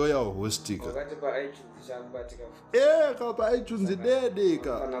loyal hosting. Kapa iTunes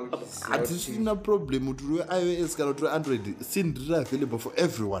dedeka. Atisina problem to iOS kana to Android. Sindira available for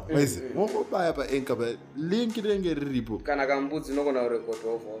everyone. Wise. Wongo baya pa Anchor ba link renge riripo. Kana kambudzi nokona record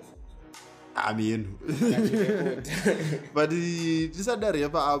off. Amen. But tisadari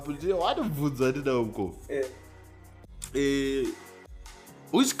apa app what bvudza ndida uko.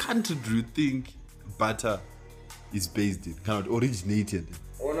 Which country do you think butter is based in? Kind of originated?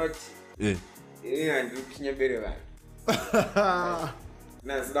 Or not? Yeah. And you can't be right.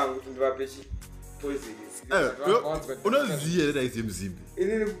 Nas long to the Bapish poison. That is Mzimbi.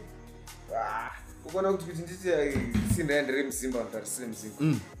 We're going to be seen the dream symbol that seems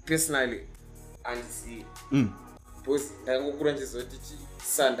personally and see. Post and go crunches or teach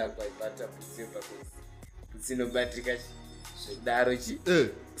Sanda by butter, Pizino Batricash, Darochi,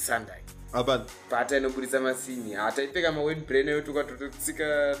 Sandai. Aban pata inobudisa masini ataipfeka maweni brain yotuka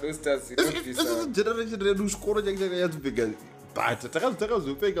totsika dosters generation redu skoro chakachakayatupfeka but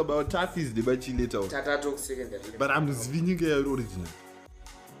takazopfeka batafis nebachileta tatato secondary but amuzivinyika yairo original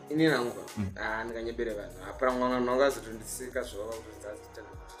ini nangu ndikanyebere vanhu apara mwana nongazotondisika zvava kuti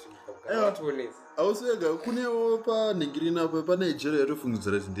ausega kunewo panhingirina po panigeria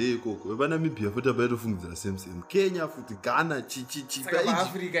yatofungidzira kuti ndeikoko panamibia futi apa yatofungidzira same kenya futi ghana chichichi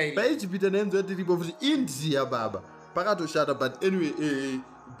paijipita naenzo tiripo futi india baba pakatoshata but anyway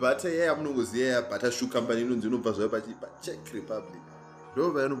bata yaya munongoziya ya bata shoe company inonzi inobva zvavo paCzech Republic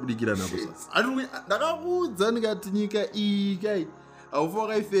ndo vayanobudikira napo sa ndakakuudza ndikati nyika iyi kai haufa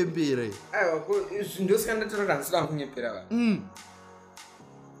wakaifembera aiwa ndosikandatora ndisida kunyepera vanhu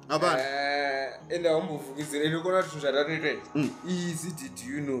Aban. And I'm moving. Is there any corner to easy? Did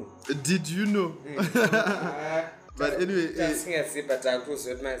you know? Did you know? But anyway,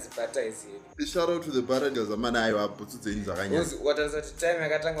 shout out to the Barajas. Man, I have put things around. What is the time I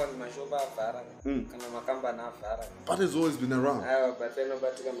got on my show? But it's always been around. But I know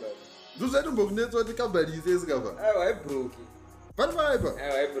about to come down. Those are the book net what the company says. I broke it. But I broke.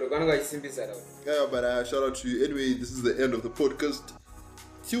 I'm going to see this. Yeah, but shout out to you. Anyway, this is the end of the podcast.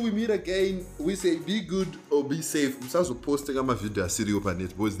 Till we meet again, we say be good or be safe. I'm also posting a video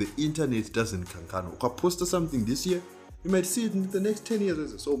because the internet doesn't cancano. If I post something this year, you might see it in the next 10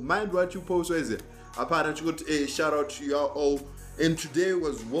 years. So mind what you post. Apparently, you got a shout out to you all. And today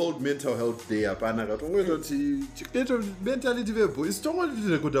was World Mental Health Day. Apparently, mentality people. It's not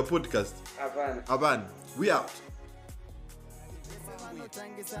only a good podcast. Aban, we out.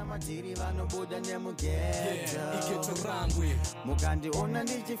 Tangisa majiri vanobuda nemugeta mukandiona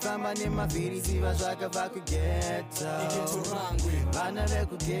ndichifamba nemavhirizi vazvakabva kugeta vana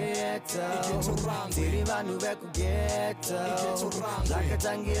vekugeta tiri vanhu vekugeta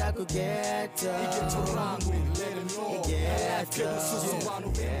zvakatangira kugeta